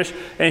 He was Jewish,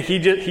 and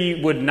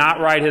he would not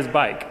ride his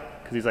bike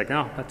because he's like,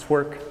 no, that's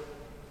work.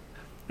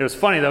 It was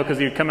funny, though, because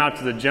he would come out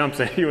to the jumps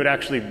and he would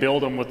actually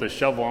build them with a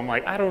shovel. I'm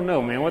like, I don't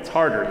know, man. What's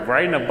harder,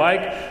 riding a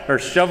bike or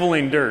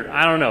shoveling dirt?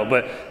 I don't know.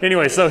 But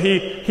anyway, so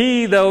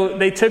he though,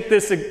 they took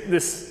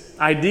this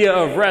idea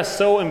of rest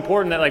so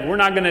important that, like, we're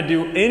not going to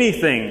do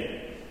anything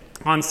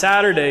on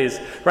Saturdays,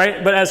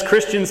 right? But as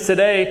Christians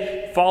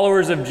today,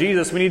 followers of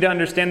Jesus, we need to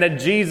understand that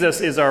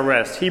Jesus is our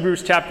rest.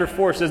 Hebrews chapter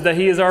 4 says that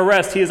he is our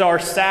rest. He is our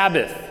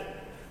Sabbath.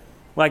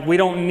 Like, we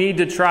don't need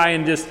to try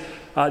and just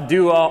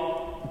do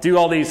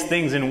all these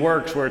things in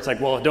works where it's like,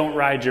 well, don't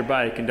ride your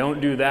bike and don't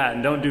do that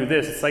and don't do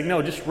this. It's like,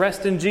 no, just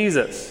rest in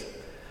Jesus.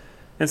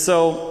 And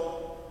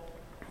so,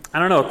 I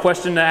don't know, a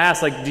question to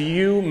ask, like, do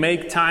you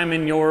make time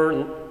in your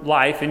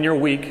life, in your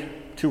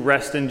week, to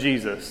rest in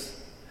Jesus?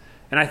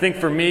 And I think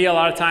for me, a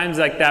lot of times,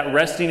 like, that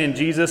resting in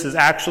Jesus is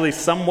actually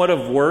somewhat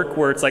of work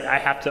where it's like I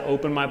have to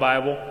open my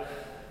Bible.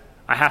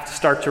 I have to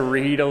start to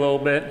read a little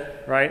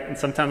bit, right? And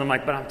sometimes I'm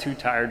like, but I'm too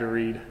tired to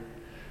read.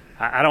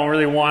 I don't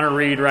really want to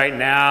read right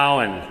now,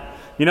 and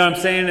you know what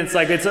I'm saying? It's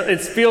like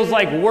it feels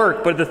like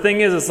work, but the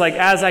thing is, it's like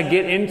as I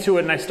get into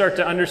it and I start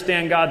to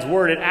understand God's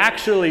word, it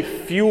actually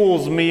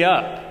fuels me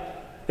up.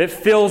 It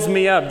fills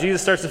me up.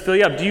 Jesus starts to fill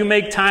you up. Do you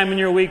make time in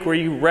your week where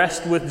you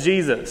rest with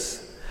Jesus?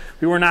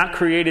 We were not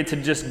created to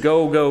just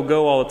go, go,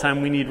 go all the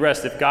time. We need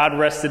rest. If God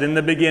rested in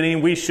the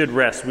beginning, we should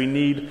rest. We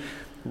need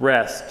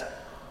rest.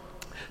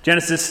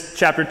 Genesis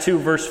chapter 2,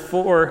 verse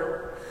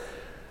 4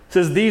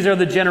 says, "These are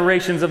the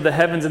generations of the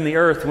heavens and the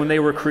earth when they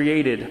were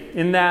created,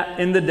 in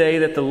the day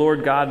that the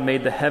Lord God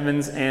made the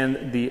heavens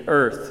and the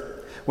earth.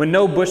 When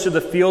no bush of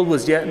the field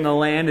was yet in the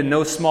land, and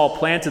no small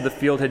plant of the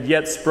field had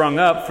yet sprung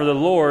up, for the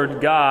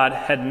Lord God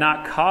had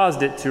not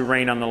caused it to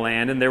rain on the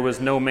land, and there was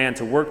no man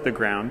to work the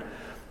ground.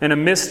 And a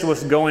mist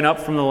was going up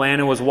from the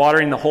land and was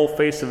watering the whole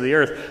face of the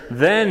earth.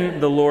 Then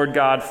the Lord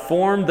God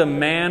formed the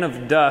man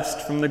of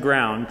dust from the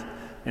ground,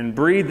 and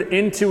breathed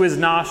into his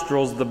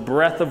nostrils the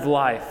breath of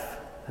life.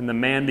 And the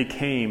man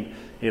became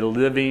a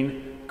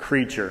living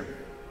creature."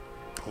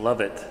 Love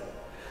it.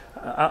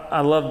 I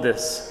love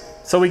this.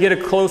 So we get a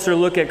closer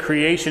look at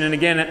creation. And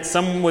again,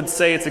 some would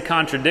say it's a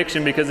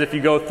contradiction, because if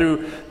you go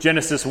through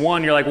Genesis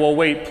 1, you're like, well,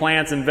 wait,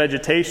 plants and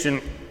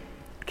vegetation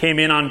came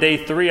in on day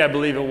 3, I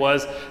believe it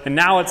was. And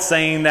now it's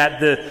saying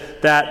that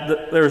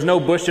there was no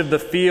bush of the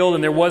field,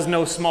 and there was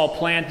no small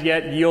plant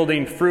yet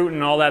yielding fruit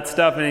and all that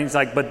stuff. And he's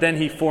like, but then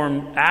he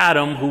formed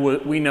Adam,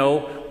 who we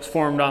know was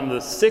formed on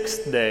the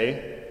 6th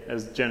day,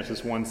 as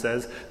Genesis 1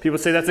 says. People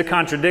say that's a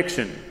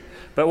contradiction.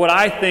 But what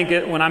I think,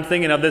 when I'm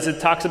thinking of this,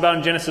 it talks about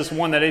in Genesis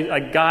 1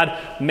 that God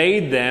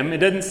made them. It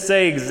doesn't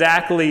say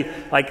exactly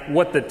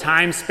what the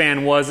time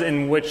span was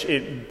in which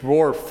it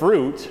bore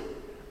fruit.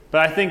 But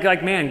I think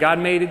God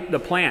made the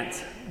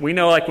plant. We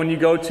know when you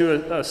go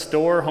to a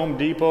store, Home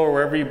Depot, or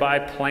wherever you buy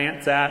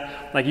plants at,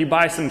 you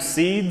buy some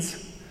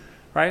seeds,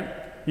 right?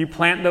 You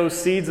plant those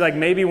seeds.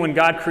 Maybe when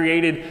God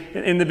created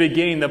in the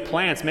beginning the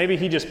plants, maybe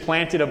he just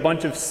planted a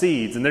bunch of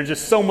seeds, and there's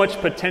just so much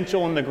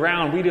potential in the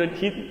ground.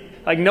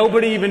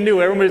 Nobody even knew.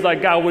 Everybody's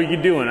like, "God, what are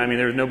you doing?" I mean,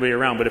 there's nobody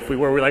around, but if we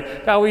were, we're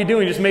like, "God, what are you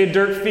doing? You just made a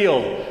dirt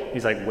field."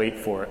 He's like, "Wait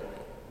for it."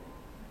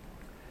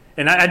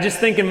 And I just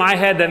think in my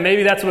head that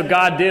maybe that's what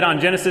God did on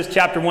Genesis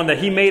chapter 1, that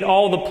he made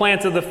all the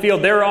plants of the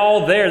field. They're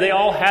all there. They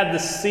all had the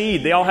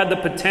seed. They all had the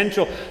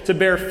potential to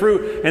bear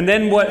fruit. And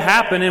then what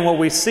happened, and what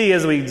we see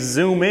as we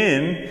zoom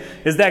in,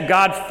 is that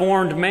God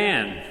formed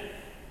man.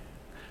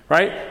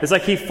 Right? It's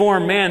like he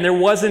formed man. There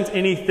wasn't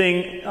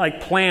anything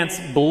like plants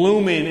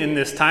blooming in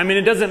this time. And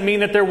it doesn't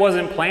mean that there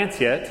wasn't plants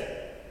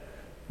yet.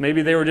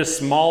 Maybe they were just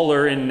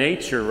smaller in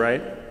nature,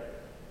 right?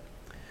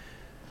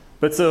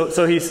 But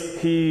so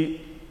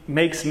he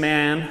makes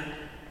man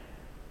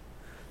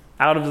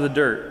out of the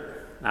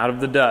dirt, out of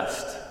the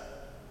dust.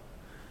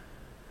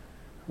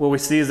 What we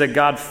see is that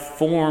God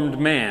formed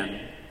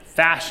man,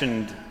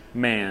 fashioned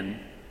man,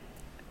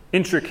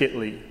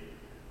 intricately,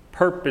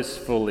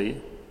 purposefully,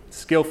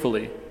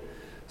 skillfully.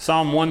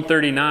 Psalm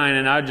 139,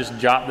 and I would just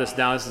jot this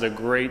down. This is a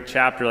great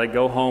chapter.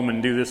 Go home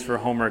and do this for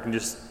homework and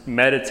just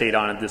meditate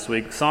on it this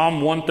week.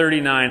 Psalm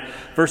 139,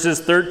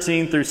 verses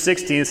 13 through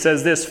 16, it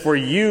says this: "For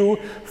you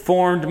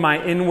formed my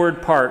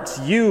inward parts.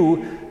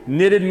 You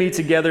knitted me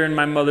together in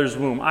my mother's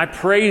womb. I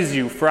praise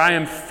you, for I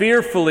am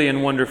fearfully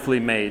and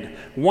wonderfully made.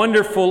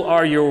 Wonderful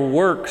are your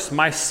works.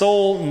 My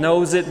soul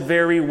knows it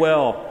very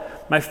well.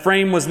 My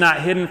frame was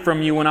not hidden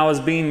from you when I was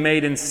being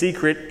made in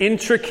secret,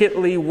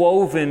 intricately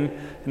woven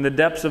in the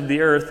depths of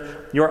the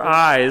earth. Your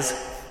eyes,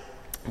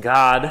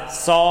 God,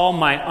 saw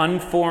my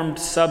unformed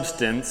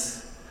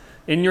substance.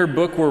 In your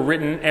book were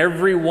written,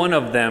 every one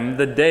of them,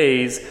 the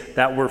days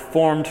that were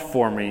formed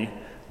for me,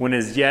 when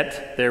as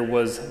yet there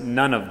was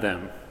none of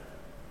them."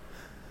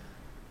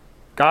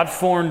 God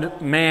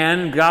formed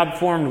man, God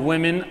formed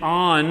women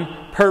on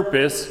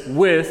purpose,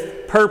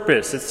 with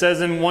purpose. It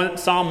says in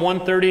Psalm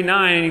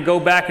 139, and you go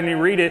back and you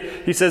read it,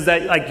 he says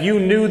that you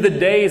knew the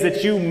days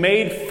that you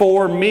made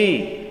for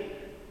me.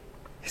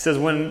 He says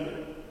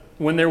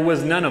when there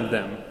was none of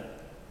them.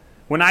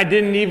 When I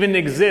didn't even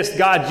exist,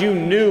 God, you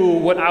knew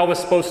what I was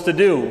supposed to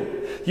do.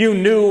 You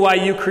knew why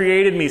you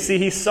created me. See,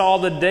 he saw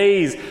the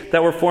days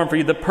that were formed for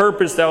you, the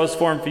purpose that was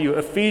formed for you.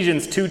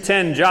 Ephesians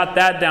 2:10, jot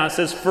that down. It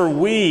says, "For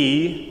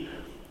we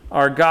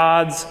are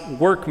God's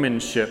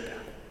workmanship."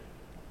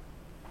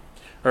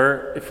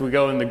 Or if we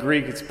go in the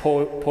Greek, it's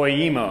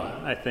poema,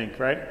 I think,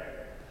 right?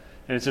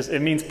 And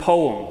it means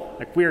poem.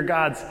 We are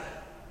God's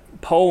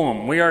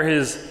poem. We are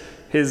his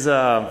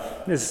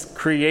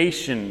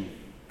creation.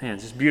 Man,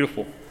 it's just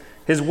beautiful.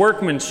 His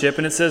workmanship,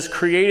 and it says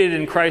created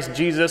in Christ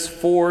Jesus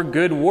for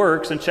good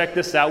works, and check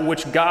this out,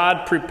 which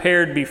God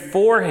prepared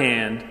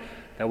beforehand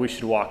that we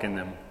should walk in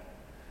them.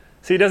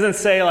 See, it doesn't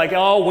say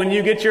when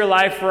you get your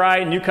life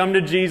right and you come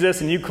to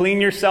Jesus and you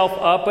clean yourself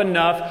up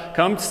enough,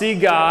 come see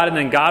God, and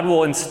then God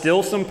will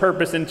instill some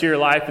purpose into your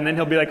life, and then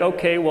he'll be like,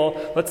 okay, well,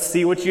 let's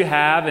see what you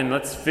have, and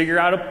let's figure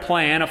out a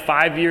plan, a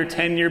 5-year,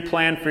 10-year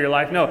plan for your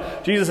life. No,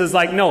 Jesus is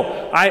like,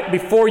 no,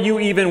 before you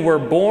even were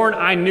born,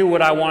 I knew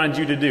what I wanted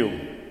you to do.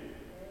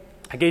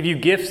 I gave you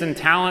gifts and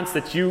talents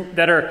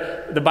that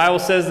are, the Bible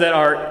says, that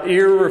are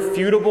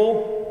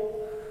irrefutable.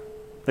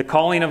 The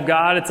calling of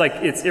God,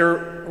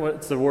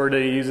 what's the word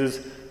that he uses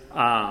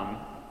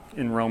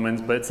in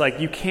Romans? But it's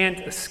you can't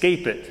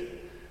escape it.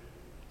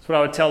 That's what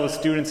I would tell the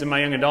students in my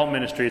young adult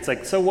ministry.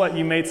 It's so what?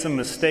 You made some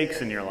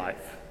mistakes in your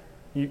life.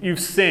 You've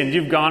sinned.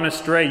 You've gone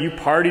astray. You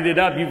partied it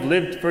up. You've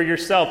lived for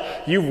yourself.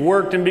 You've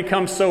worked and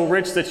become so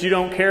rich that you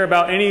don't care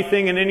about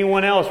anything and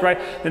anyone else, right?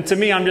 And to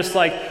me, I'm just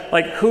like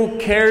who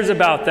cares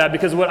about that?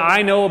 Because what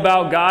I know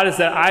about God is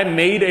that I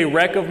made a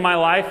wreck of my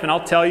life, and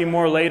I'll tell you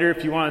more later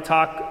if you want to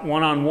talk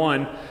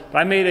one-on-one. But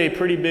I made a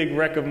pretty big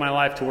wreck of my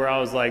life to where I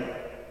was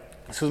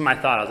like, this was my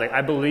thought. I was like,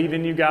 I believe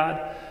in you, God.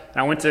 And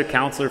I went to a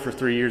counselor for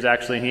 3 years,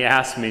 actually, and he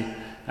asked me.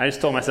 I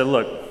just told him, I said,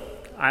 look,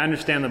 I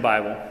understand the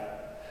Bible.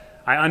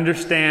 I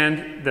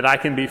understand that I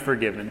can be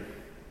forgiven,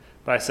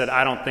 but I said,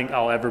 I don't think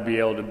I'll ever be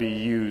able to be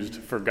used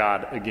for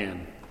God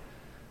again.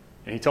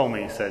 And he told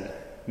me, he said,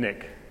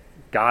 Nick,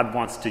 God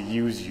wants to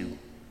use you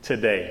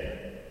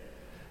today.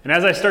 And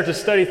as I start to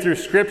study through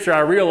Scripture, I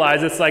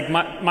realize it's like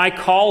my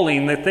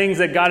calling, the things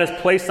that God has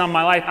placed on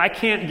my life, I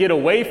can't get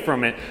away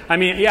from it. I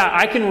mean, yeah,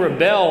 I can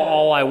rebel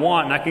all I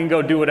want, and I can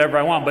go do whatever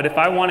I want, but if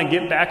I want to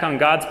get back on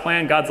God's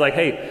plan, God's like,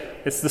 hey,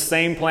 it's the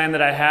same plan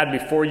that I had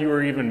before you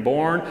were even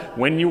born,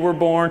 when you were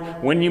born,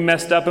 when you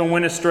messed up and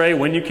went astray,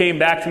 when you came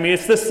back to me.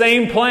 It's the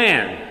same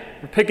plan.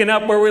 We're picking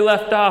up where we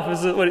left off,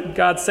 is what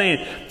God's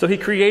saying. So he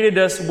created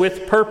us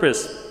with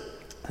purpose.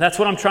 That's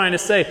what I'm trying to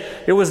say.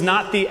 It was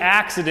not the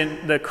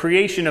accident, the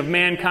creation of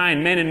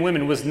mankind, men and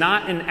women, was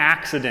not an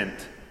accident.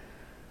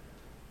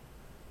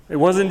 It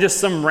wasn't just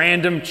some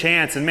random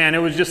chance. And man, it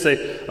was just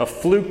a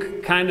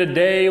fluke kind of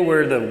day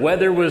where the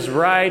weather was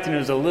right and it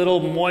was a little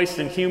moist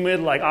and humid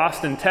like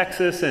Austin,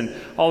 Texas. And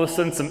all of a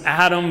sudden some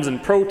atoms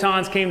and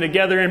protons came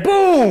together and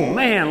boom,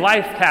 man,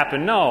 life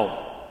happened. No.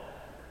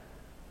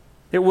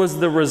 It was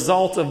the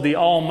result of the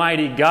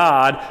Almighty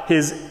God,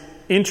 His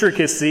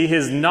intricacy,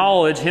 His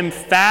knowledge, Him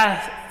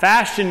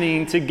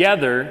fashioning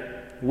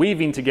together,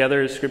 weaving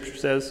together, as Scripture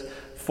says,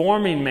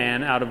 forming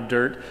man out of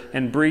dirt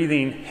and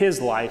breathing His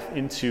life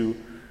into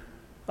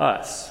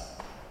us.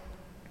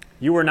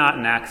 You were not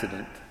an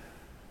accident.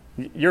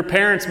 Your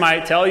parents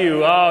might tell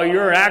you, oh,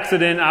 you're an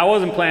accident. I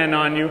wasn't planning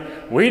on you.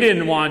 We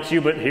didn't want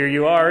you, but here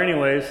you are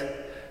anyways.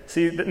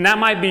 See, that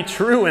might be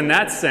true in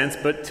that sense,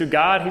 but to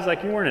God, He's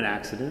like, you weren't an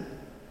accident.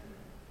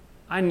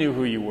 I knew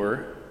who you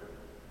were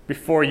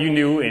before you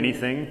knew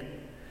anything.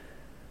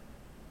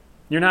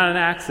 You're not an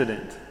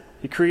accident.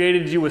 He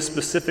created you with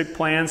specific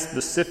plans,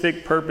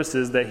 specific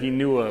purposes that He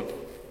knew of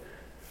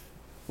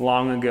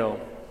long ago.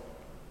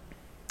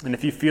 And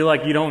if you feel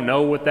like you don't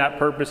know what that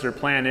purpose or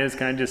plan is,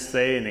 can I just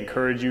say and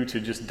encourage you to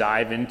just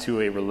dive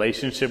into a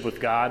relationship with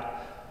God?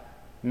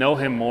 Know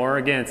Him more.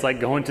 Again, it's like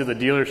going to the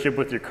dealership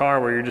with your car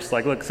where you're just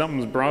like, look,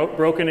 something's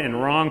broken and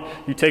wrong.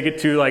 You take it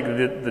to like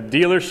the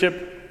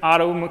dealership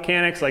auto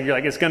mechanics, like you're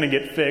like, it's going to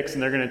get fixed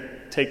and they're going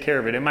to take care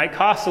of it. It might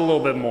cost a little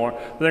bit more,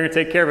 but they're going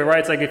to take care of it, right?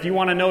 It's like if you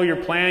want to know your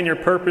plan, your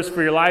purpose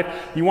for your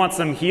life, you want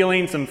some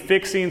healing, some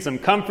fixing, some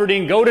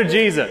comforting, go to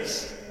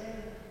Jesus.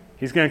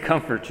 He's going to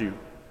comfort you.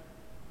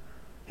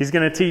 He's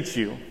going to teach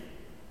you.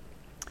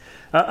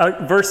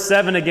 Verse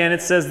 7 again,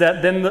 it says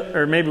that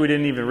or maybe we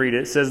didn't even read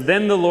it. It says,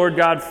 then the Lord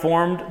God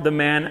formed the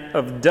man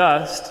of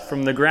dust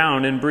from the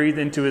ground and breathed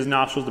into his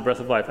nostrils the breath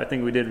of life. I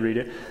think we did read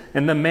it.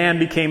 And the man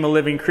became a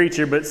living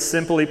creature, but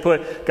simply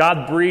put,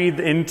 God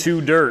breathed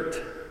into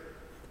dirt.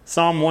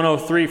 Psalm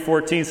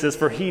 103:14 says,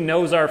 for He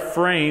knows our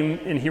frame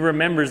and He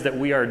remembers that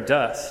we are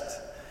dust.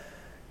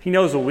 He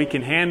knows what we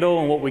can handle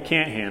and what we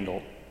can't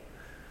handle.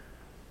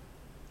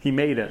 He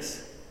made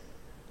us.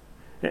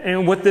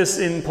 And what this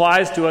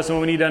implies to us and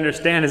what we need to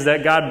understand is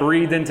that God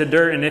breathed into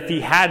dirt, and if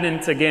He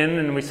hadn't, again,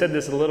 and we said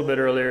this a little bit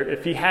earlier,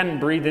 if He hadn't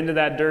breathed into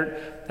that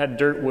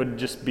dirt would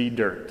just be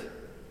dirt.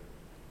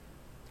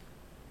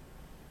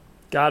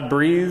 God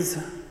breathes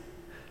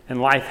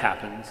and life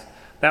happens.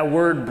 That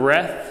word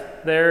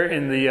breath there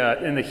in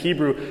the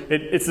Hebrew,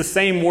 it's the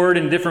same word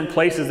in different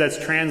places that's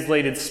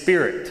translated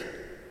spirit.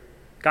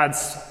 God's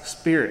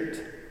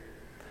spirit.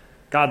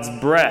 God's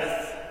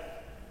breath.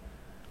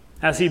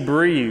 As He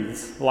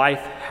breathes,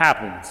 life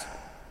happens.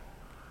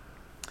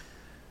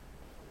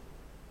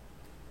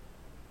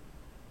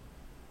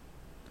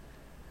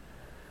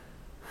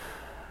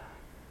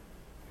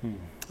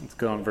 Let's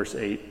go on verse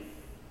 8.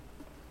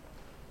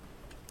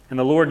 And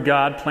the Lord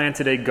God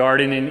planted a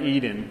garden in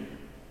Eden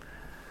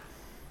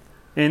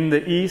in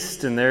the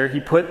east, and there He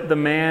put the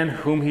man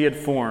whom He had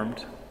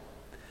formed.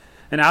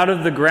 And out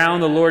of the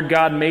ground the Lord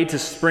God made to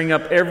spring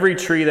up every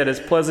tree that is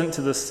pleasant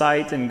to the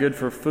sight and good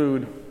for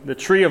food. The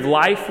tree of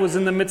life was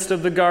in the midst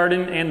of the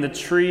garden, and the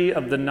tree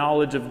of the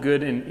knowledge of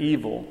good and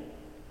evil.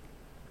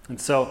 And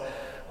so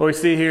what we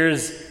see here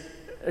is,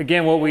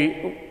 again,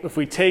 if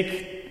we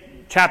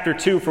take chapter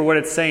 2 for what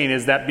it's saying,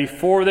 is that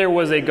before there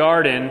was a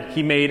garden,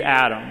 He made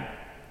Adam.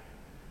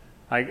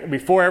 Like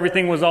before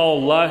everything was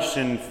all lush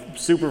and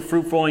super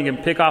fruitful and you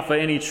can pick off of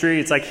any tree,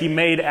 it's like He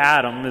made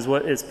Adam is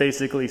what it's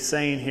basically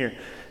saying here.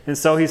 And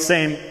so He's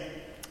saying,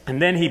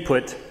 and then He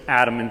put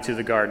Adam into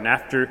the garden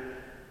after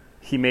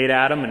He made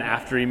Adam and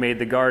after He made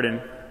the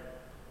garden.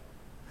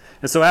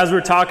 And so as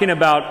we're talking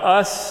about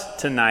us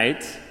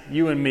tonight,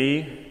 you and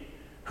me,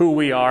 who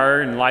we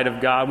are in light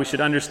of God, we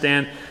should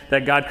understand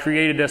that God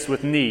created us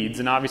with needs.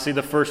 And obviously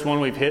the first one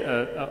we've hit,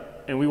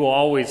 and we will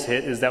always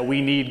hit, is that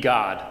we need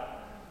God.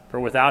 For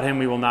without him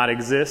we will not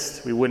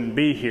exist. We wouldn't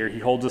be here. He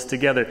holds us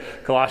together.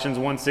 Colossians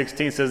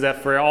 1:16 says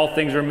that for all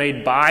things were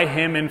made by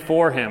him and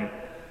for him.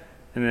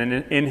 And then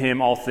in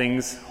him all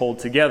things hold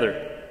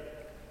together.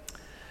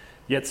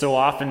 Yet so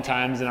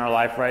oftentimes in our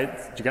life, right,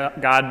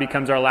 God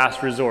becomes our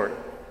last resort.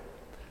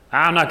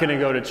 I'm not going to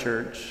go to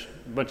church.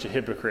 A bunch of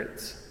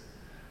hypocrites.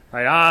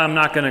 Right? I'm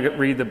not going to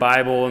read the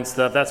Bible and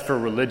stuff. That's for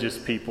religious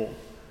people.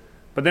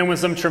 But then when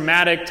some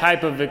traumatic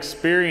type of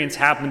experience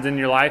happens in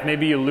your life,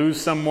 maybe you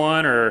lose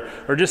someone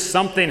or just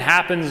something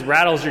happens,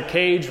 rattles your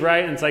cage,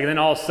 right? And it's like, then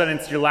all of a sudden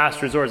it's your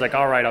last resort. It's like,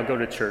 all right, I'll go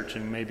to church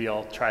and maybe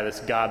I'll try this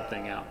God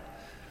thing out.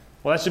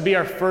 Well, that should be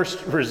our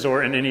first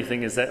resort in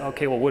anything, is that,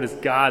 okay, well, what does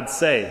God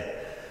say?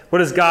 What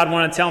does God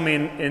want to tell me?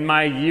 In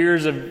my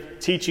years of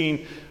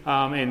teaching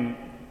and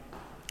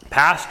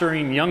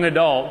pastoring young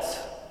adults,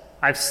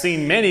 I've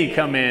seen many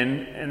come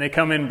in and they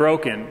come in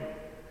broken.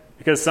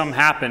 Because something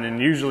happened, and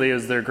usually it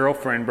was their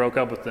girlfriend broke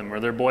up with them or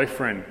their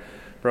boyfriend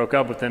broke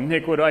up with them.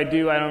 Nick, what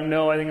do? I don't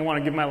know. I think I want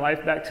to give my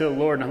life back to the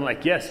Lord. And I'm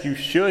like, yes, you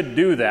should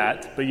do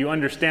that. But you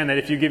understand that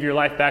if you give your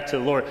life back to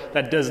the Lord,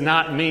 that does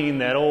not mean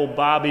that old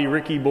Bobby,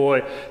 Ricky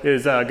boy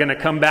is going to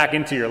come back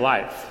into your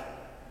life.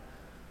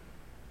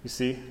 You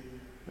see?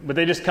 But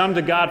they just come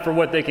to God for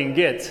what they can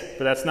get.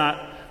 But that's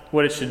not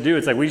what it should do.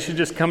 It's like we should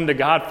just come to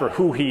God for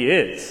who he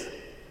is.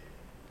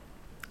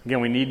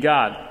 Again, we need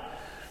God.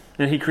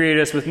 And he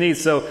created us with needs.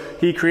 So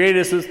he created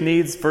us with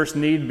needs, first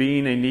need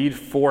being a need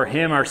for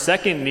him. Our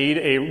second need,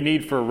 a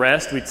need for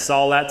rest. We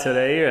saw that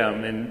today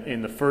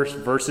in the first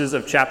verses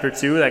of chapter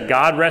 2, that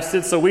God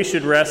rested, so we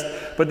should rest.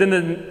 But then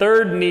the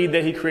third need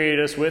that he created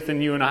us with,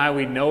 and you and I,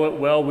 we know it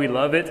well, we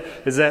love it,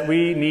 is that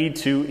we need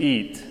to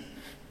eat.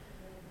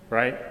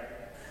 Right?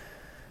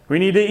 We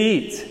need to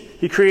eat.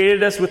 He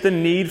created us with a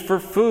need for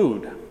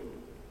food.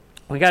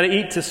 We got to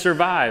eat to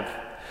survive.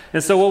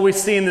 And so what we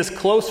see in this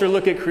closer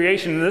look at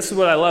creation, and this is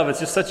what I love,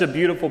 it's just such a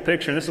beautiful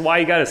picture, and this is why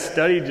you got to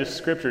study just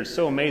Scripture. It's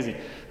so amazing.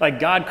 Like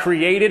God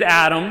created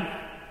Adam,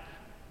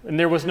 and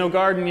there was no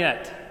garden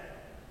yet.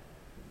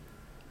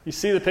 You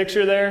see the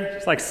picture there?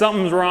 It's like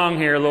something's wrong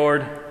here,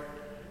 Lord.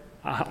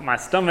 My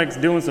stomach's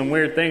doing some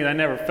weird things I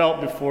never felt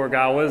before.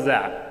 God, what is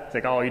that? It's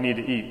like, oh, you need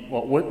to eat.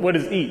 Well, what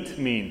does eat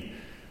mean?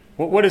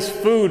 What does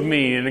food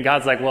mean? And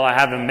God's like, well, I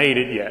haven't made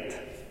it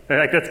yet.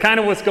 Like that's kind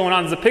of what's going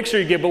on. It's a picture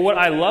you get, but what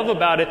I love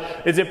about it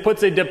is it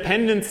puts a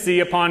dependency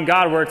upon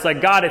God, where it's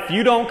like, God, if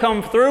you don't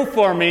come through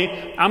for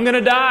me, I'm going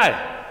to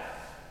die.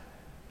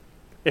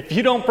 If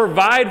you don't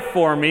provide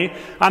for me,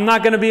 I'm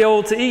not going to be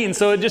able to eat. And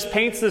so it just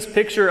paints this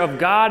picture of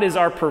God as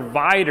our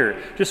provider,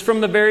 just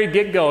from the very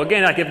get-go.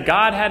 Again, like if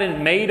God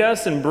hadn't made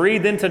us and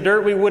breathed into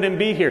dirt, we wouldn't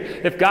be here.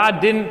 If God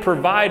didn't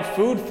provide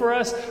food for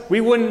us, we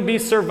wouldn't be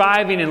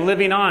surviving and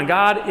living on.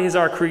 God is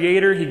our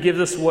creator. He gives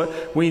us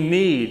what we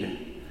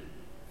need.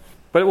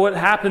 But what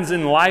happens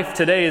in life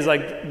today is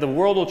like the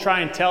world will try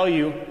and tell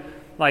you,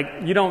 like,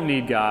 you don't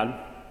need God.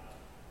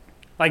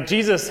 Like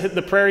Jesus,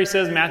 the prayer he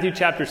says, Matthew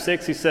chapter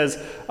 6, he says,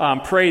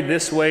 pray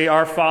this way,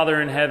 our Father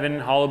in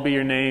heaven, hallowed be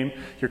your name,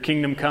 your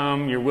kingdom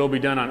come, your will be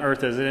done on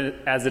earth as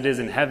it is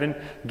in heaven.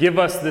 Give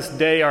us this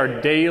day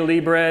our daily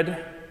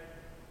bread.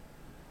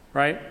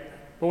 Right?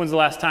 When was the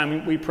last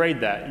time we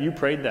prayed that? You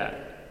prayed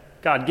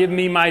that. God, give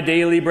me my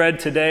daily bread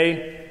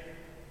today.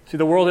 See,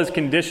 the world has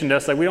conditioned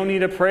us. Like, we don't need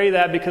to pray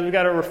that because we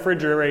got a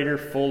refrigerator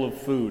full of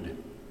food.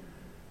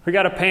 We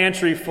got a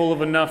pantry full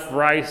of enough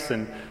rice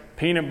and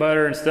peanut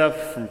butter and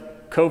stuff from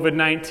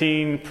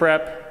COVID-19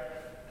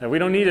 prep. And we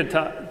don't need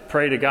to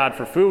pray to God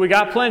for food. We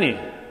got plenty.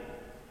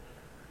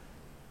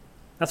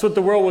 That's what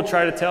the world will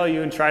try to tell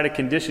you and try to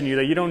condition you,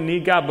 that you don't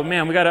need God. But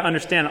man, we got to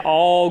understand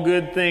all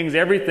good things,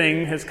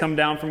 everything has come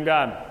down from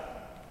God.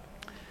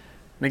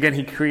 And again,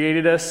 he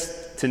created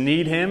us to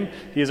need him.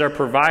 He is our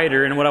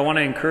provider. And what I want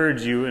to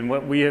encourage you, and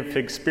what we have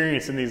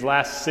experienced in these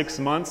last 6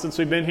 months since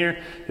we've been here,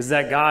 is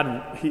that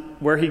God,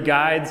 where he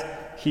guides,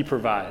 he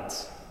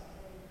provides.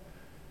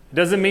 It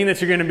doesn't mean that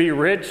you're going to be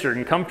rich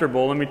or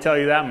comfortable, let me tell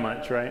you that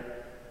much, right?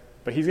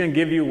 But he's going to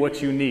give you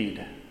what you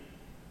need.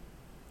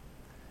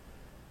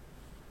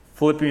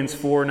 Philippians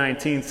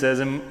 4:19 says,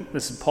 and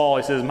this is Paul,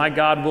 he says, my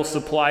God will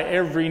supply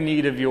every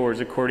need of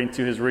yours according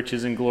to his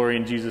riches and glory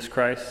in Jesus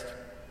Christ.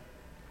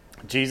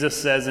 Jesus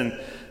says in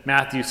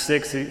Matthew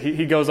 6,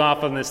 he goes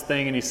off on this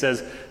thing and he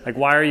says, like,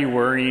 why are you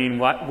worrying?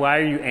 Why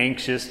are you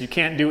anxious? You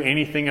can't do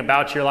anything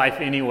about your life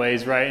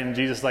anyways, right? And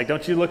Jesus is like,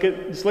 don't you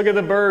just look at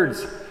the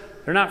birds.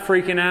 They're not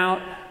freaking out.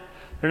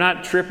 They're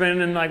not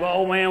tripping and like,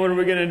 oh man, what are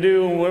we going to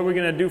do? And what are we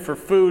going to do for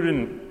food?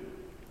 And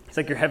it's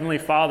like your heavenly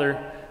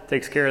Father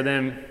takes care of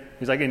them.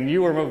 He's like, and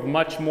you are of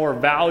much more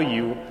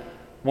value.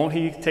 Won't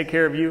he take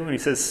care of you? And he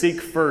says,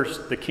 seek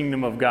first the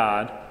kingdom of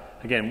God.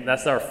 Again,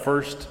 that's our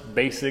first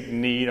basic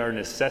need, our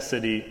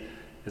necessity,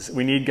 is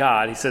we need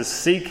God. He says,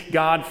 seek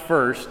God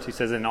first. He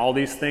says, in all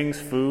these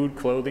things, food,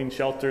 clothing,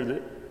 shelter,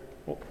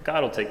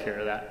 God will take care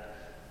of that.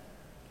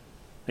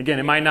 Again,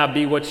 it might not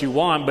be what you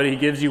want, but he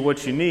gives you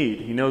what you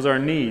need. He knows our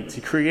needs.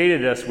 He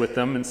created us with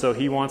them, and so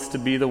he wants to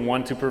be the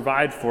one to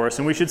provide for us.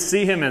 And we should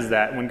see him as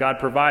that when God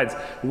provides.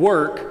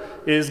 Work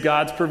is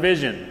God's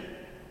provision.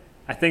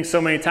 I think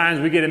so many times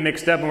we get it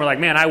mixed up and we're like,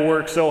 man, I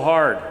work so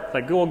hard. It's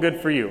like, well,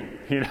 good for you,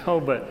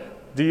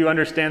 but do you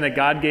understand that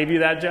God gave you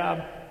that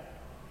job?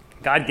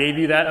 God gave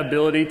you that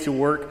ability to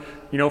work,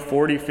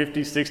 40,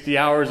 50, 60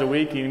 hours a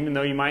week, even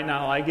though you might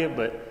not like it,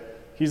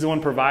 but He's the one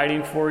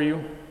providing for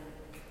you.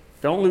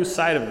 Don't lose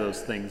sight of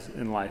those things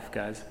in life,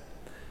 guys.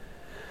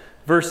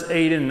 Verse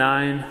 8 and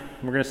 9,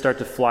 we're going to start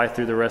to fly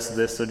through the rest of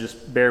this, so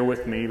just bear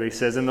with me. But he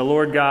says, "And the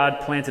Lord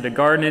God planted a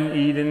garden in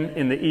Eden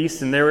in the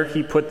east, and there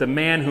He put the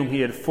man whom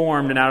He had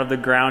formed, and out of the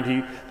ground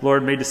the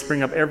Lord made to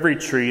spring up every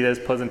tree that is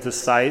pleasant to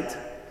sight,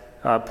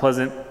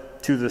 pleasant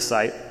to the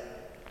sight,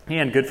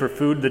 and good for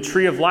food. The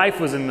tree of life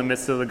was in the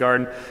midst of the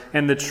garden,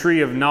 and the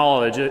tree of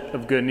knowledge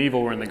of good and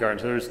evil were in the garden."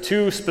 So there's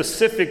two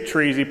specific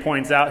trees He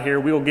points out here.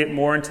 We'll get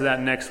more into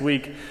that next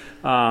week.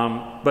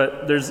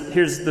 But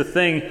here's the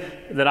thing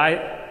that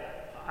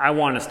I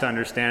want us to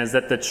understand is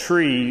that the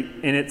tree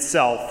in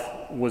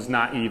itself was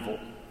not evil.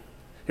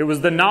 It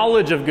was the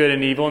knowledge of good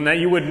and evil, and that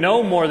you would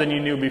know more than you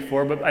knew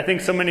before. But I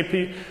think so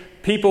many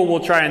people will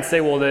try and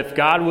say, well, if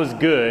God was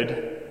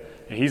good,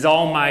 and He's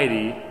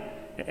almighty,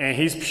 and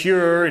He's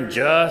pure and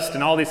just,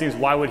 and all these things,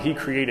 why would He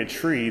create a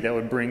tree that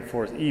would bring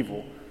forth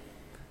evil?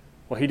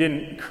 Well, He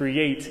didn't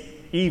create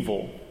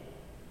evil.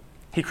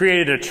 He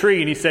created a tree,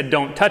 and He said,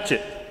 don't touch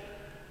it.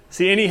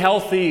 See, any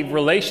healthy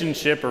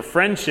relationship or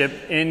friendship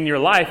in your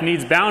life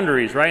needs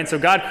boundaries, right? And so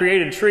God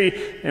created a tree,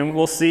 and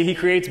we'll see He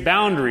creates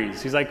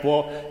boundaries. He's like,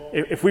 well,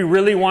 if we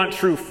really want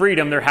true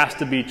freedom, there has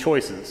to be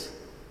choices.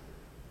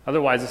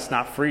 Otherwise, it's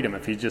not freedom.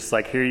 If He's just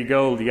like, here you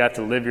go, you have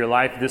to live your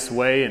life this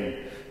way, and,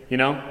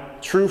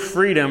 true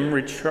freedom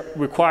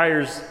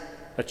requires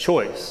a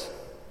choice.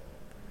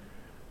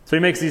 So He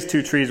makes these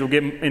two trees. We'll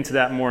get into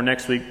that more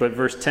next week, but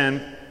verse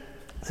 10,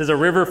 it says, "A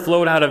river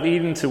flowed out of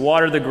Eden to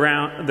water the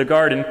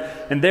garden,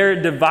 and there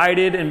it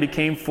divided and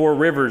became 4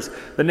 rivers.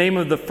 The name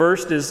of the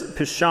first is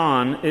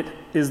Pishon. It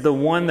is the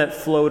one that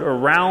flowed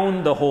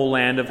around the whole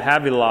land of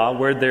Havilah,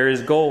 where there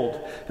is gold.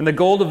 And the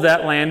gold of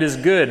that land is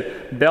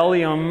good.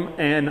 Bellium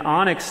and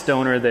onyx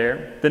stone are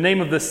there. The name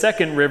of the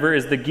second river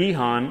is the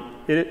Gihon.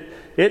 It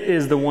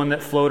is the one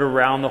that flowed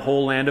around the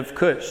whole land of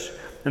Cush.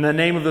 And the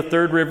name of the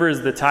third river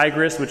is the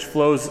Tigris, which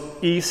flows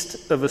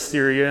east of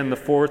Assyria. And the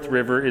fourth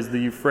river is the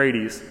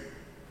Euphrates."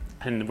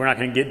 And we're not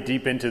going to get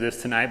deep into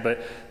this tonight,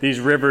 but these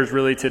rivers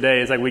really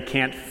today, it's like we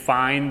can't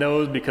find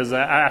those because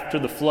after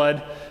the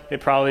flood,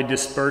 it probably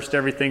dispersed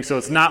everything. So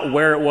it's not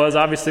where it was.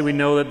 Obviously, we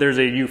know that there's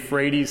a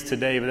Euphrates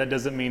today, but that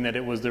doesn't mean that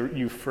it was the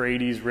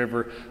Euphrates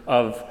River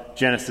of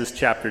Genesis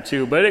chapter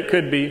 2. But it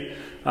could be.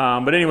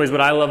 But anyways,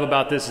 what I love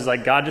about this is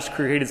like God just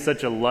created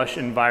such a lush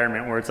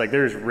environment where it's like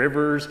there's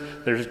rivers,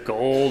 there's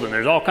gold, and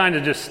there's all kinds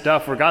of just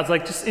stuff where God's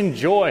like, just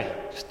enjoy.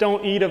 Just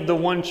don't eat of the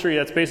one tree.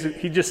 That's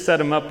basically, He just set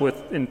them up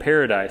with in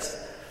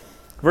paradise.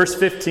 Verse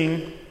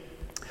 15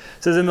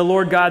 says, "And the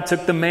Lord God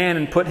took the man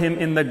and put him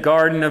in the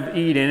Garden of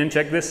Eden," and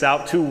check this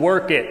out, "to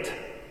work it."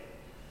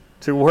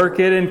 To work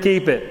it and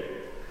keep it. It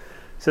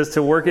says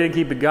to work it and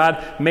keep it.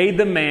 God made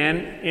the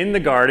man in the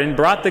garden,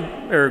 brought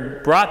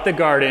the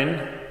garden.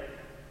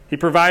 He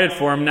provided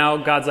for him. Now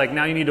God's like,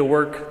 now you need to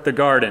work the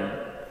garden.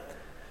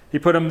 He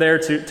put him there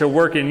to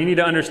work it. And you need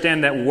to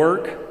understand that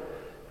work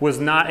was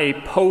not a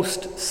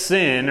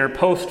post-sin or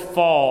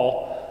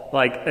post-fall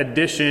like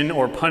addition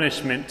or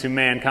punishment to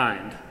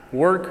mankind.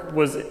 Work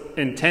was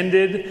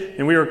intended,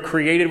 and we were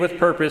created with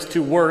purpose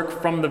to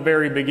work from the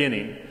very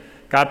beginning.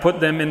 God put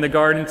them in the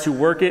garden to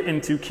work it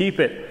and to keep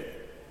it.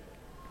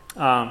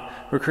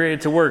 We're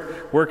created to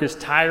work. Work, as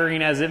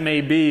tiring as it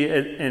may be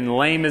and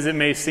lame as it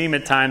may seem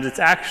at times, it's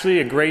actually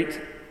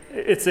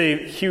it's a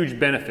huge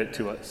benefit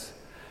to us.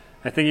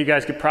 I think you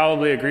guys could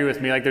probably agree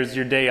with me, like there's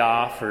your day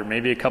off or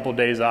maybe a couple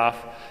days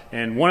off,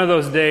 and one of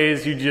those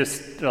days you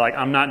just are like,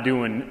 I'm not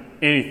doing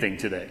anything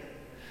today.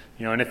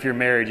 And if you're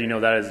married,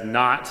 that is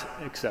not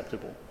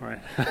acceptable, right?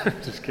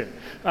 Just kidding.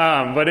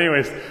 But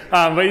anyways,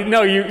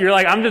 you're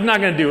like, I'm just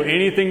not going to do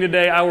anything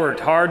today. I worked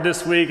hard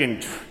this week,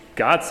 and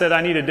God said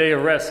I need a day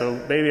of rest, so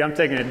baby, I'm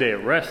taking a day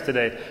of rest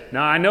today.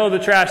 Now, I know the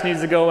trash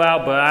needs to go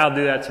out, but I'll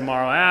do that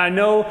tomorrow. I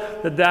know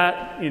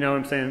that, you know what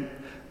I'm saying?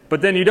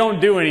 But then you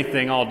don't do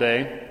anything all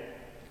day.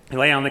 You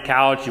lay on the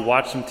couch, you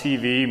watch some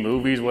TV,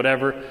 movies,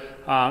 whatever.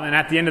 And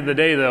at the end of the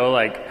day, though,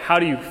 like, how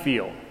do you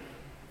feel?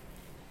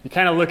 You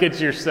kind of look at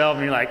yourself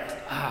and you're like,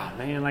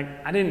 man, like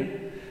I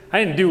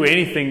didn't do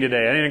anything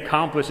today. I didn't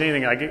accomplish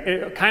anything. Like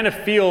it kind of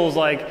feels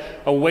like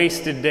a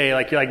wasted day.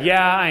 Like you're like,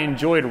 yeah, I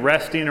enjoyed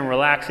resting and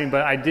relaxing,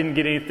 but I didn't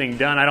get anything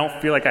done. I don't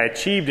feel like I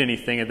achieved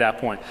anything at that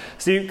point.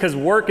 See, because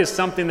work is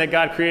something that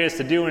God created us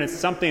to do, and it's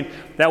something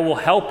that will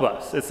help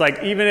us. It's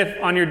like even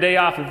if on your day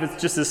off, if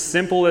it's just as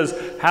simple as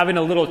having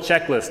a little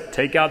checklist,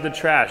 take out the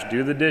trash,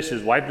 do the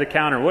dishes, wipe the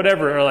counter,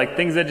 whatever, or like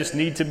things that just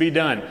need to be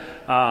done.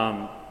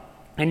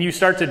 And you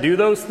start to do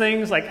those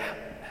things, like,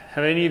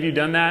 have any of you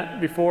done that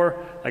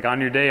before? Like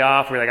on your day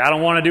off, where you're like, I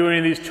don't want to do any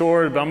of these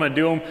chores, but I'm going to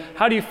do them.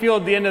 How do you feel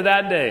at the end of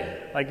that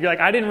day? Like, you're like,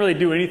 I didn't really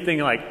do anything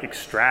like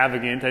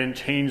extravagant. I didn't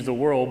change the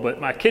world, but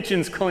my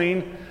kitchen's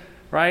clean.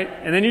 right?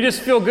 And then you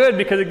just feel good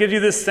because it gives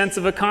you this sense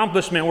of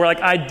accomplishment where like,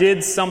 I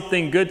did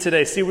something good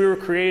today. See, we were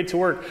created to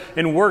work,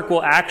 and work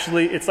will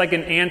actually, it's like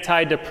an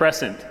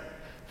antidepressant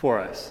for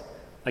us.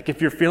 Like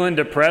if you're feeling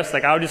depressed,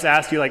 like I would just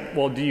ask you like,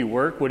 well, do you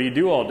work? What do you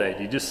do all day?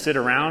 Do you just sit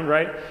around,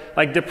 right?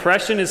 Like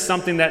depression is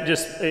something that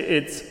just,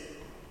 it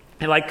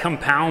like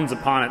compounds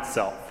upon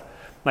itself.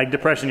 Like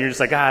depression, you're just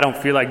like, I don't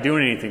feel like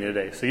doing anything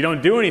today. So you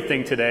don't do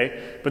anything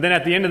today, but then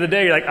at the end of the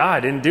day, you're like, I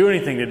didn't do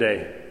anything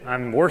today.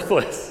 I'm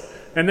worthless.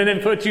 And then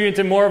it puts you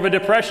into more of a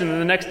depression,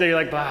 and the next day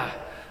you're like,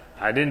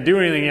 I didn't do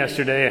anything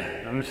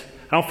yesterday. I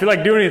don't feel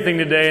like doing anything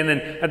today. And then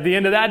at the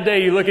end of that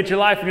day, you look at your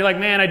life and you're like,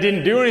 man, I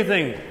didn't do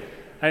anything.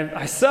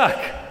 I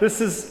suck. This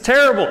is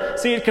terrible.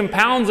 See, it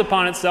compounds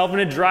upon itself and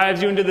it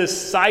drives you into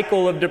this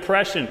cycle of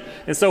depression.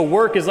 And so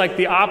work is like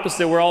the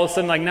opposite, where all of a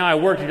sudden, like now I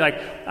work, and you're like,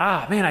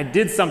 man, I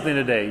did something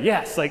today.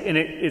 Yes, like, and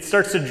it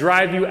starts to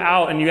drive you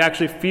out, and you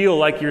actually feel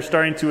like you're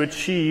starting to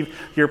achieve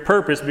your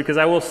purpose, because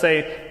I will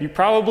say you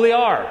probably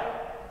are.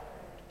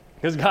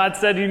 Because God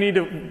said you need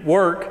to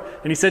work,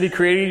 and He said He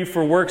created you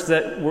for works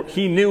that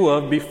He knew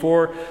of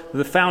before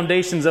the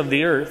foundations of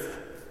the earth.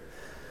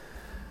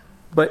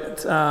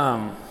 But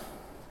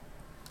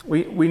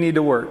we need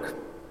to work.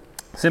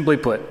 Simply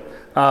put,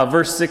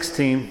 verse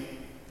 16.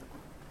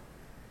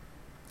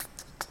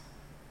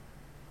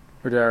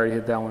 Or did I already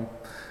hit that one?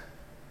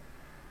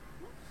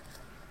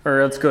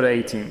 Or let's go to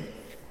 18.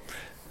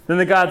 Then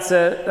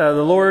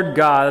the Lord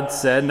God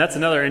said, and that's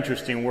another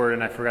interesting word,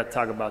 and I forgot to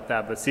talk about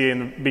that. But see,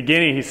 in the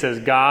beginning, He says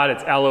God.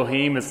 It's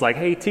Elohim. It's like,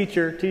 hey,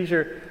 teacher.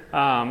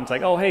 It's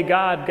like, oh, hey,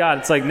 God.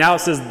 It's like, now it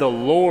says the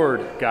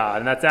Lord God,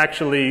 and that's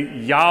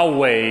actually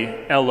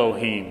Yahweh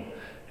Elohim.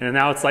 And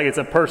now it's like, it's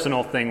a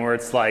personal thing where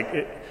it's like,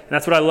 and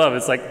that's what I love.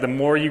 It's like the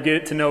more you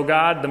get to know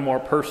God, the more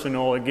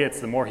personal it gets,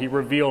 the more He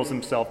reveals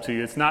Himself to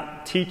you. It's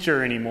not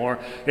teacher anymore.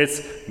 It's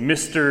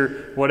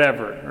Mr.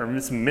 whatever, or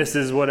it's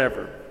Mrs.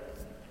 whatever,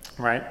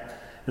 right?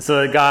 And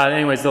so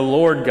the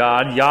Lord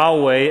God,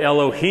 Yahweh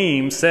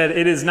Elohim, said,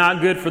 it is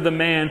not good for the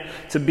man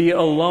to be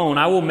alone.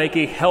 I will make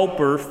a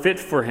helper fit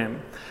for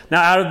him.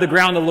 Now out of the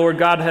ground the Lord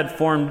God had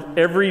formed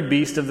every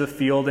beast of the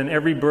field and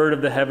every bird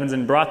of the heavens,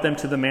 and brought them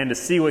to the man to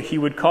see what he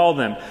would call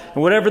them.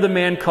 And whatever the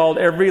man called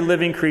every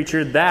living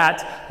creature,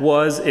 that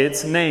was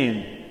its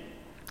name.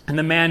 And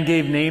the man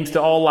gave names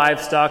to all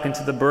livestock, and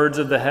to the birds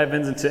of the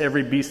heavens, and to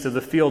every beast of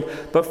the field.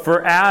 But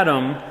for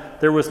Adam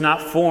there was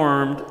not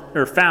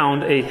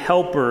found a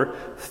helper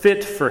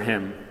fit for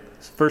him.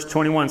 Verse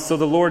 21, so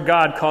the Lord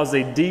God caused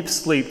a deep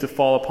sleep to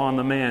fall upon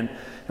the man.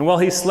 And while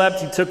he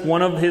slept, He took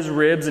one of his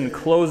ribs and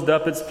closed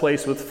up its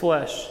place with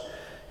flesh.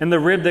 And the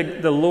rib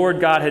that the Lord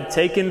God had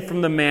taken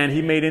from the man,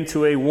 He made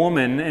into a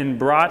woman and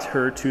brought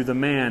her to the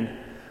man.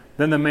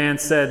 Then the man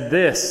said,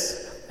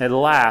 this at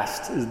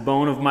last is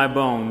bone of my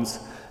bones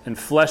and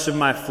flesh of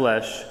my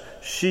flesh.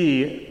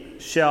 She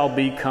shall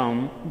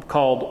become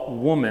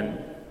called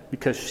woman,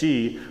 because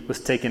she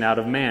was taken out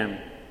of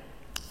man.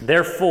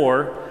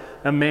 Therefore,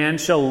 a man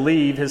shall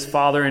leave his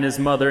father and his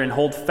mother and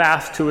hold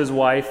fast to his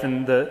wife,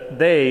 and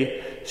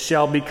they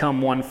shall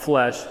become one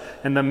flesh.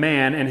 And the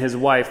man and his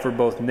wife were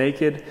both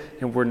naked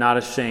and were not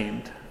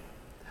ashamed.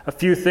 A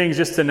few things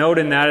just to note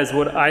in that is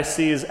what I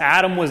see is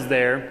Adam was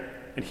there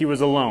and he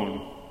was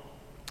alone.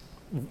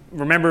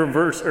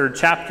 Remember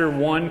chapter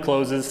 1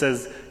 closes,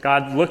 says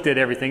God looked at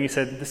everything. He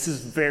said, this is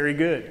very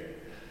good.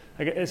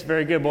 It's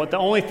very good. But the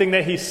only thing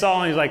that He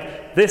saw, and He's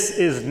like, this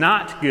is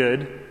not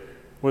good,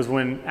 was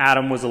when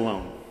Adam was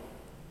alone.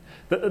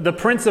 The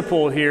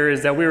principle here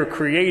is that we were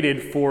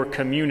created for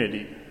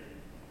community.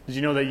 Did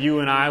you know that you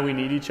and I, we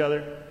need each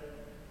other?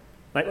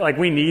 Like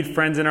we need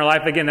friends in our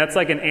life. Again, that's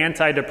like an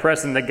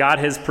antidepressant that God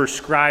has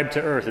prescribed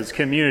to earth. It's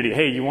community.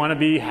 Hey, you want to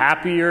be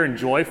happier and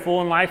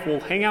joyful in life? Well,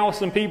 hang out with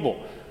some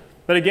people.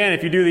 But again,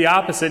 if you do the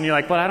opposite and you're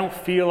like, but I don't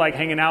feel like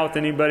hanging out with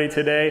anybody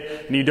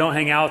today, and you don't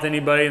hang out with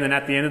anybody, and then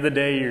at the end of the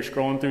day, you're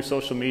scrolling through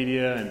social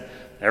media and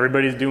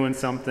everybody's doing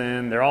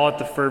something. They're all at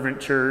the Fervent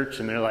Church,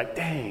 and they're like,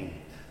 dang,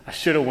 I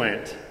should have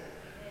went.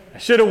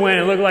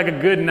 It looked like a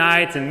good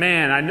night, and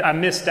man, I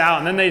missed out.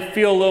 And then they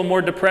feel a little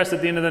more depressed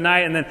at the end of the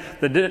night, and then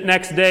the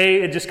next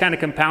day, it just kind of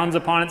compounds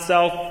upon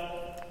itself.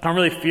 I don't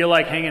really feel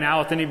like hanging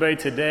out with anybody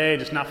today,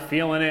 just not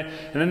feeling it.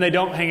 And then they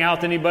don't hang out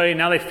with anybody,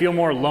 now they feel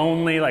more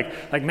lonely,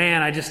 like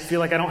man, I just feel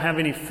like I don't have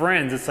any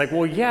friends. It's like,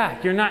 well, yeah,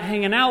 you're not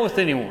hanging out with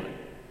anyone.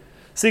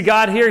 See,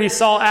 God here, He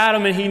saw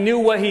Adam and He knew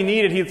what he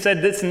needed. He said,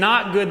 it's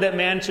not good that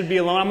man should be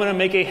alone. I'm going to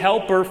make a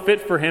helper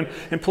fit for him.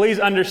 And please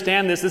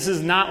understand this. This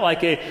is not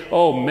like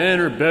men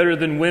are better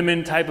than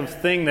women type of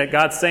thing that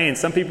God's saying.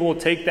 Some people will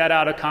take that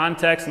out of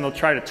context and they'll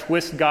try to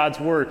twist God's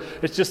word.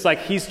 It's just like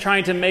He's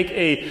trying to make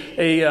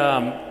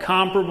a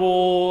comparable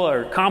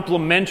or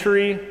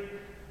complementary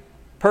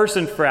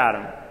person for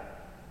Adam.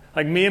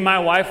 Like me and my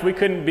wife, we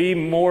couldn't be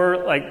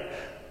more like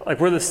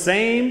we're the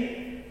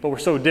same, but we're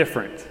so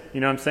different. You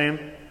know what I'm saying?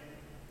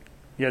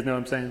 You guys know what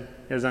I'm saying?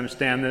 You guys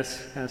understand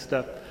this kind of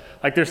stuff?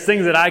 Like there's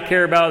things that I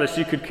care about that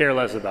she could care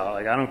less about.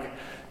 Like I don't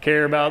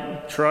care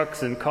about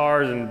trucks and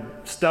cars and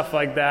stuff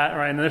like that,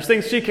 right? And there's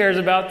things she cares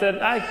about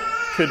that I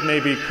could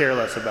maybe care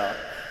less about.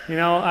 You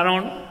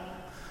know,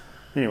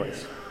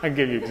 Anyways, I can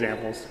give you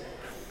examples.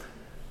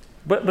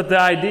 But the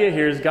idea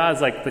here is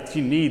God's like, but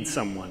you need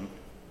someone.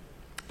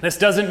 This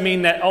doesn't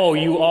mean that,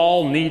 you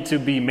all need to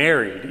be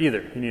married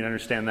either. You need to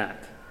understand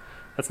that.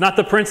 That's not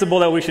the principle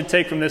that we should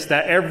take from this,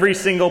 that every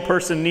single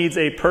person needs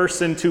a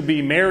person to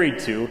be married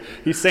to.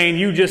 He's saying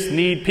you just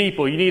need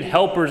people. You need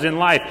helpers in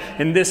life.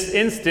 In this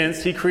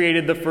instance, he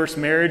created the first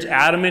marriage,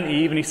 Adam and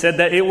Eve, and he said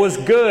that it was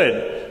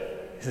good.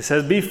 He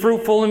says, be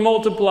fruitful and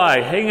multiply.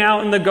 Hang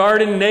out in the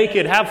garden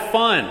naked. Have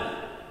fun.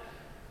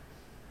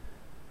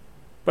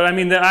 But I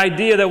mean, the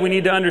idea that we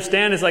need to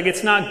understand is like,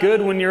 it's not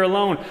good when you're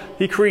alone.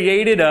 He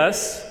created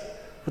us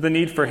with a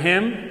need for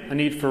him, a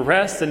need for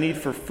rest, a need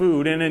for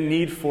food, and a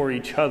need for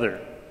each other.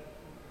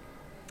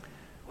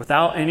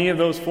 Without any of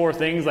those four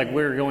things, like,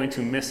 we're going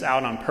to miss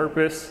out on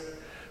purpose.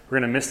 We're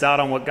going to miss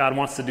out on what God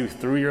wants to do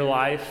through your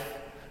life,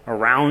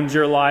 around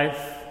your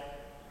life.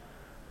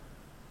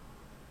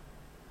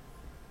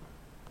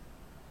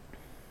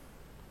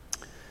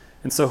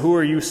 And so who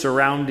are you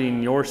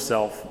surrounding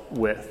yourself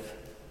with?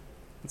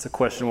 That's a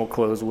question we'll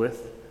close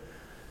with.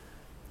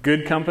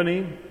 Good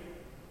company?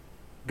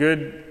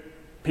 Good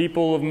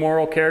people of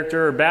moral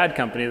character, or bad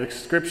company? The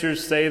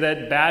scriptures say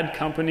that bad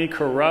company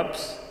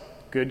corrupts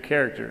good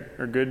character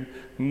or good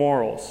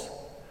morals.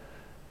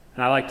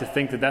 And I like to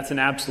think that that's an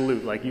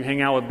absolute. Like, you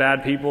hang out with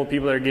bad people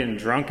that are getting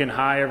drunk and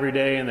high every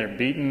day, and they're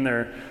beating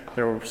their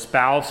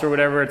spouse or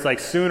whatever. It's like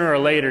sooner or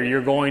later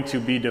you're going to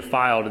be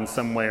defiled in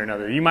some way or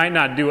another. You might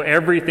not do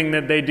everything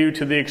that they do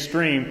to the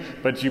extreme,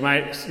 but you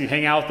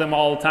hang out with them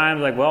all the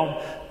time. Like,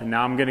 well, and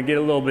now I'm going to get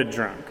a little bit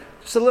drunk.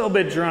 Just a little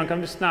bit drunk.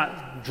 I'm just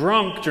not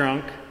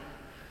drunk.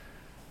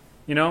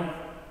 You know?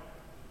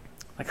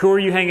 Like, who are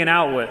you hanging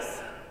out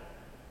with?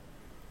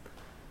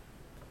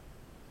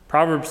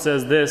 Proverbs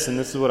says this, and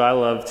this is what I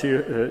love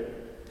too.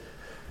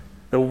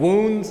 The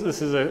wounds,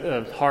 this is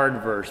a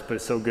hard verse, but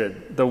it's so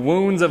good. The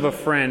wounds of a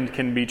friend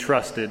can be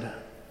trusted,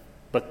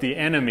 but the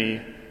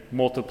enemy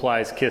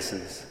multiplies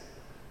kisses.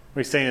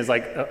 What he's saying is,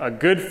 like, a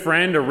good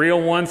friend, a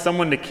real one,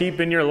 someone to keep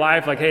in your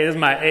life, like, hey, this is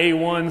my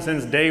A1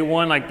 since day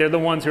one. Like, they're the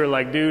ones who are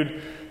like,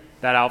 dude,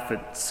 that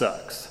outfit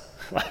sucks.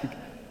 Like,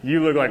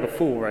 you look like a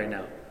fool right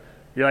now.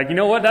 You're like, you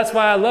know what? That's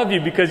why I love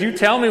you, because you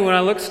tell me when I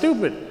look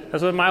stupid.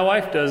 That's what my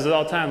wife does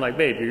all the time. Like,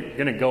 babe, you're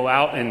going to go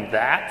out in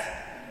that?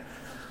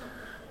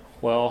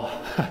 Well,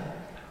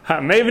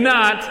 maybe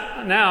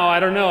not. Now, I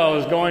don't know. I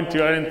was going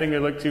to. I didn't think it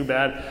looked too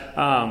bad.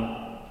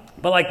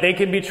 But, like, they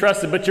can be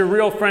trusted. But your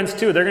real friends,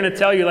 too. They're going to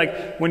tell you,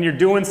 like, when you're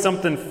doing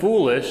something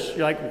foolish,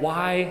 you're like,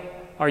 why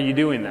are you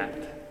doing that?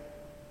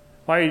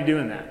 Why are you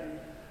doing that?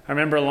 I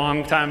remember a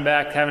long time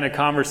back having a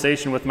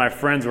conversation with my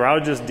friends where I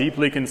was just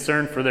deeply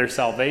concerned for their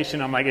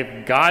salvation. I'm like,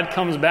 if God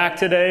comes back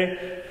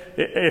today,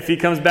 if he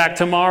comes back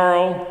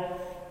tomorrow,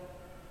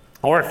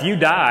 or if you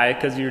die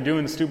because you're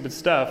doing stupid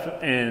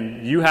stuff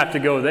and you have to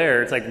go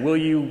there, it's like, will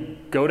you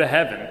go to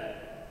heaven?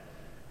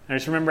 And I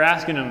just remember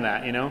asking them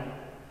that, you know?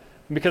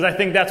 Because I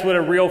think that's what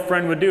a real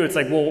friend would do. It's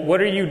like, well, what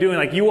are you doing?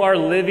 Like, you are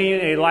living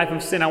a life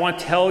of sin. I want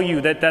to tell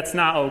you that that's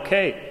not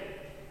okay.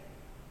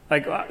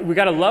 Like, we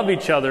got to love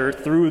each other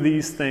through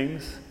these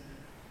things.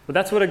 But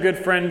that's what a good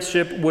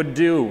friendship would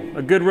do.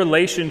 A good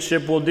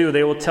relationship will do.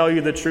 They will tell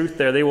you the truth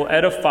there. They will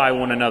edify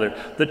one another.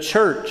 The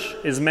church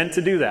is meant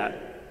to do that.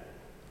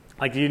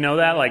 Like, do you know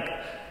that? Like,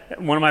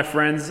 one of my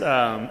friends,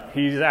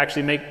 he's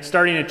actually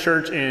starting a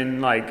church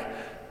in, like,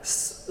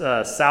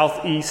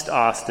 southeast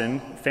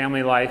Austin,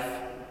 Family Life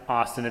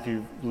Austin. If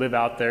you live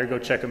out there, go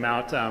check him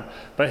out.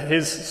 But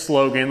his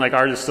slogan, like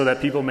ours is so that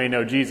people may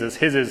know Jesus.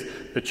 His is,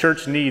 the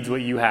church needs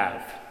what you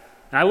have.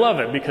 And I love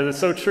it because it's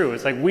so true.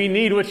 It's like, we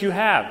need what you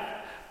have.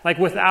 Like,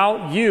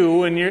 without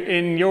you and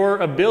your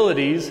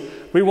abilities,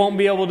 we won't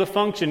be able to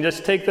function.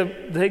 Just take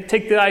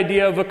the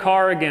idea of a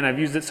car again. I've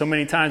used it so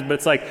many times, but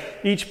it's like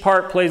each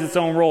part plays its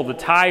own role. The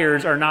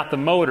tires are not the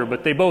motor,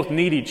 but they both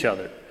need each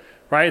other,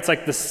 right? It's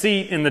like the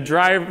seat and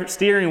the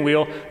steering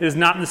wheel is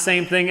not the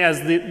same thing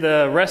as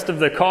the rest of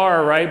the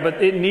car, right?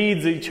 But it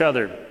needs each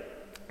other.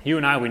 You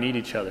and I, we need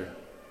each other.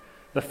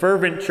 The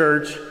fervent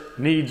church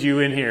needs you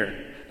in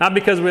here. Not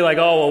because we're like,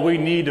 oh, well, we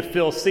need to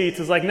fill seats.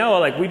 It's like, no,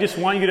 like, we just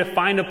want you to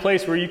find a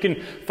place where you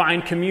can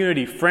find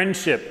community,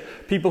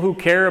 friendship, people who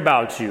care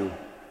about you,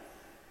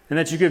 and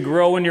that you could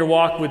grow in your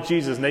walk with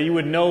Jesus, and that you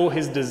would know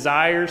his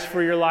desires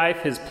for your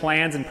life, his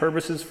plans and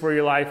purposes for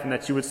your life, and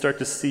that you would start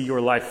to see your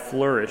life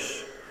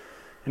flourish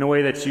in a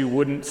way that you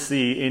wouldn't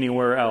see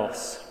anywhere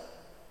else.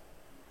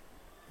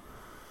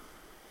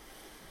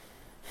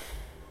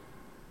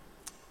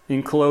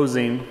 In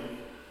closing,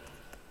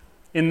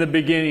 in the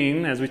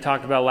beginning, as we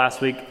talked about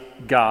last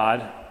week,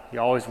 God, he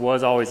always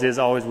was, always is,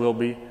 always will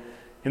be.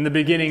 In the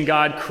beginning,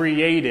 God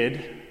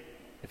created.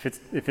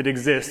 If it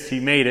exists, he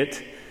made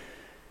it.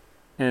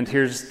 And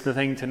here's the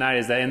thing tonight,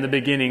 is that in the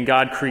beginning,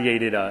 God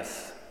created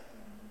us.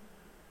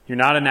 You're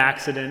not an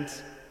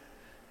accident.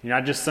 You're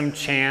not just some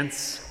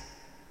chance.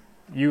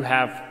 You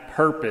have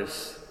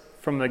purpose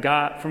from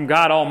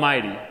God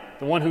Almighty,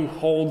 the one who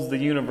holds the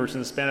universe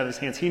in the span of his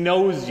hands. He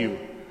knows you.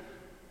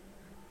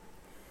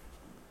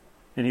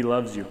 And he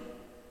loves you.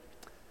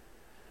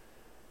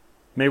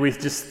 May we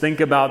just think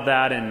about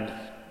that and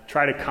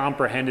try to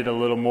comprehend it a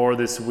little more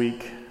this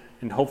week.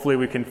 And hopefully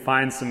we can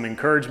find some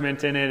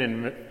encouragement in it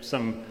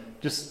and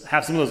just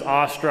have some of those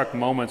awestruck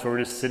moments where we're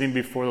just sitting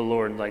before the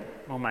Lord like,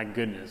 oh my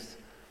goodness,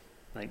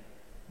 like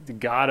the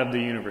God of the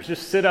universe.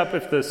 Just sit up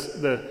if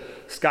the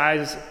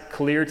sky's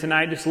clear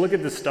tonight. Just look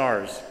at the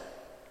stars.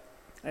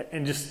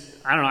 And just,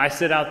 I don't know, I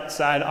sit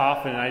outside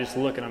often and I just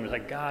look and I'm just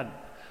like, God,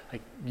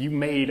 like you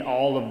made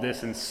all of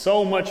this and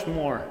so much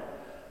more.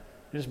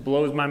 It just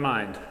blows my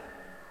mind.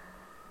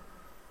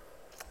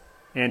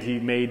 And he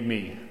made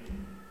me.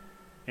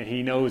 And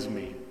he knows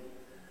me.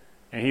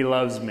 And he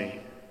loves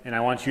me. And I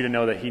want you to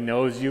know that he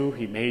knows you,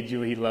 he made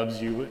you, he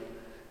loves you.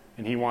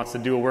 And he wants to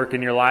do a work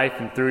in your life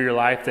and through your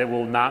life that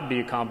will not be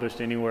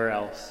accomplished anywhere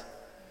else.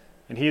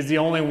 And he's the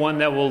only one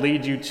that will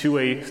lead you to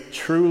a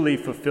truly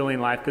fulfilling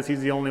life because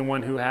he's the only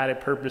one who had a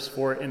purpose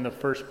for it in the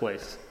first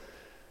place.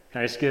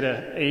 Can I just get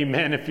an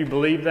amen if you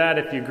believe that,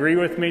 if you agree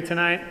with me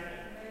tonight?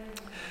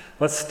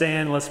 Let's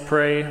stand, let's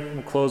pray.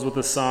 We'll close with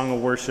a song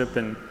of worship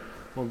and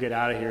we'll get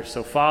out of here.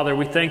 So, Father,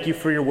 we thank you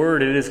for your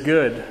word. It is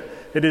good.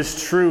 It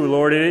is true,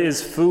 Lord. It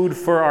is food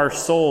for our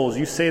souls.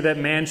 You say that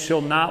man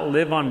shall not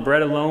live on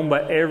bread alone,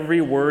 but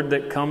every word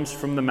that comes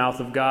from the mouth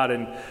of God.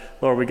 And,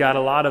 Lord, we got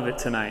a lot of it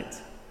tonight.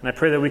 And I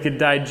pray that we could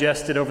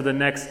digest it over the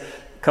next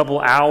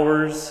couple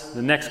hours,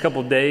 the next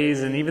couple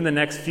days, and even the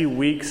next few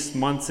weeks,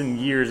 months, and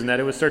years, and that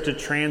it would start to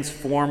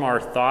transform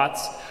our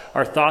thoughts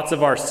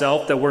of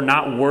ourselves, that we're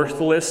not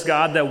worthless,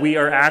 God, that we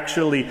are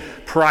actually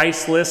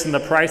priceless, and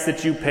the price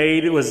that you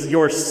paid was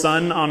your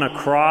Son on a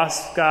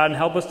cross, God, and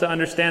help us to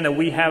understand that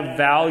we have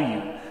value.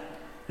 And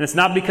it's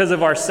not because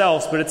of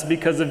ourselves, but it's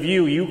because of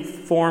you. You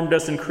formed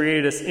us and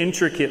created us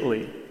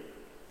intricately,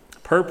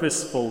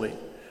 purposefully.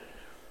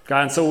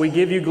 God, and so we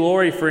give you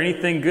glory for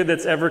anything good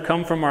that's ever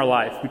come from our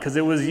life, because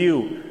it was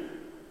you.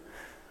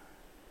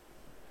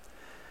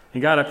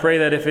 And God, I pray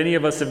that if any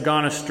of us have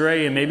gone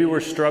astray and maybe we're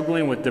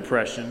struggling with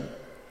depression,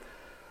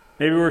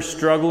 maybe we're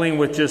struggling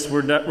with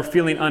we're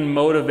feeling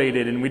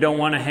unmotivated and we don't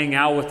want to hang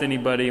out with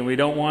anybody and we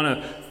don't want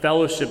to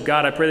fellowship,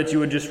 God, I pray that you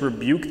would just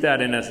rebuke that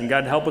in us, and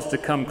God, help us to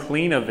come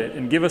clean of it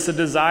and give us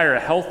a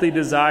healthy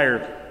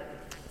desire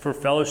for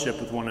fellowship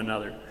with one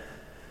another.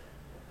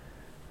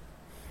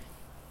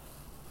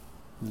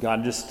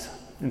 God, just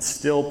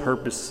instill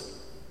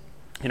purpose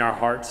in our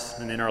hearts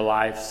and in our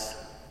lives.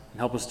 And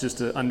help us just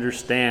to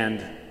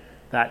understand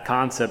that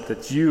concept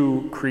that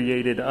you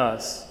created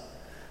us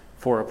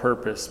for a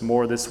purpose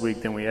more this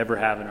week than we ever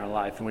have in our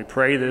life. And we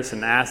pray this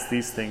and ask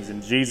these things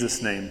in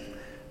Jesus' name.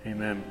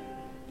 Amen.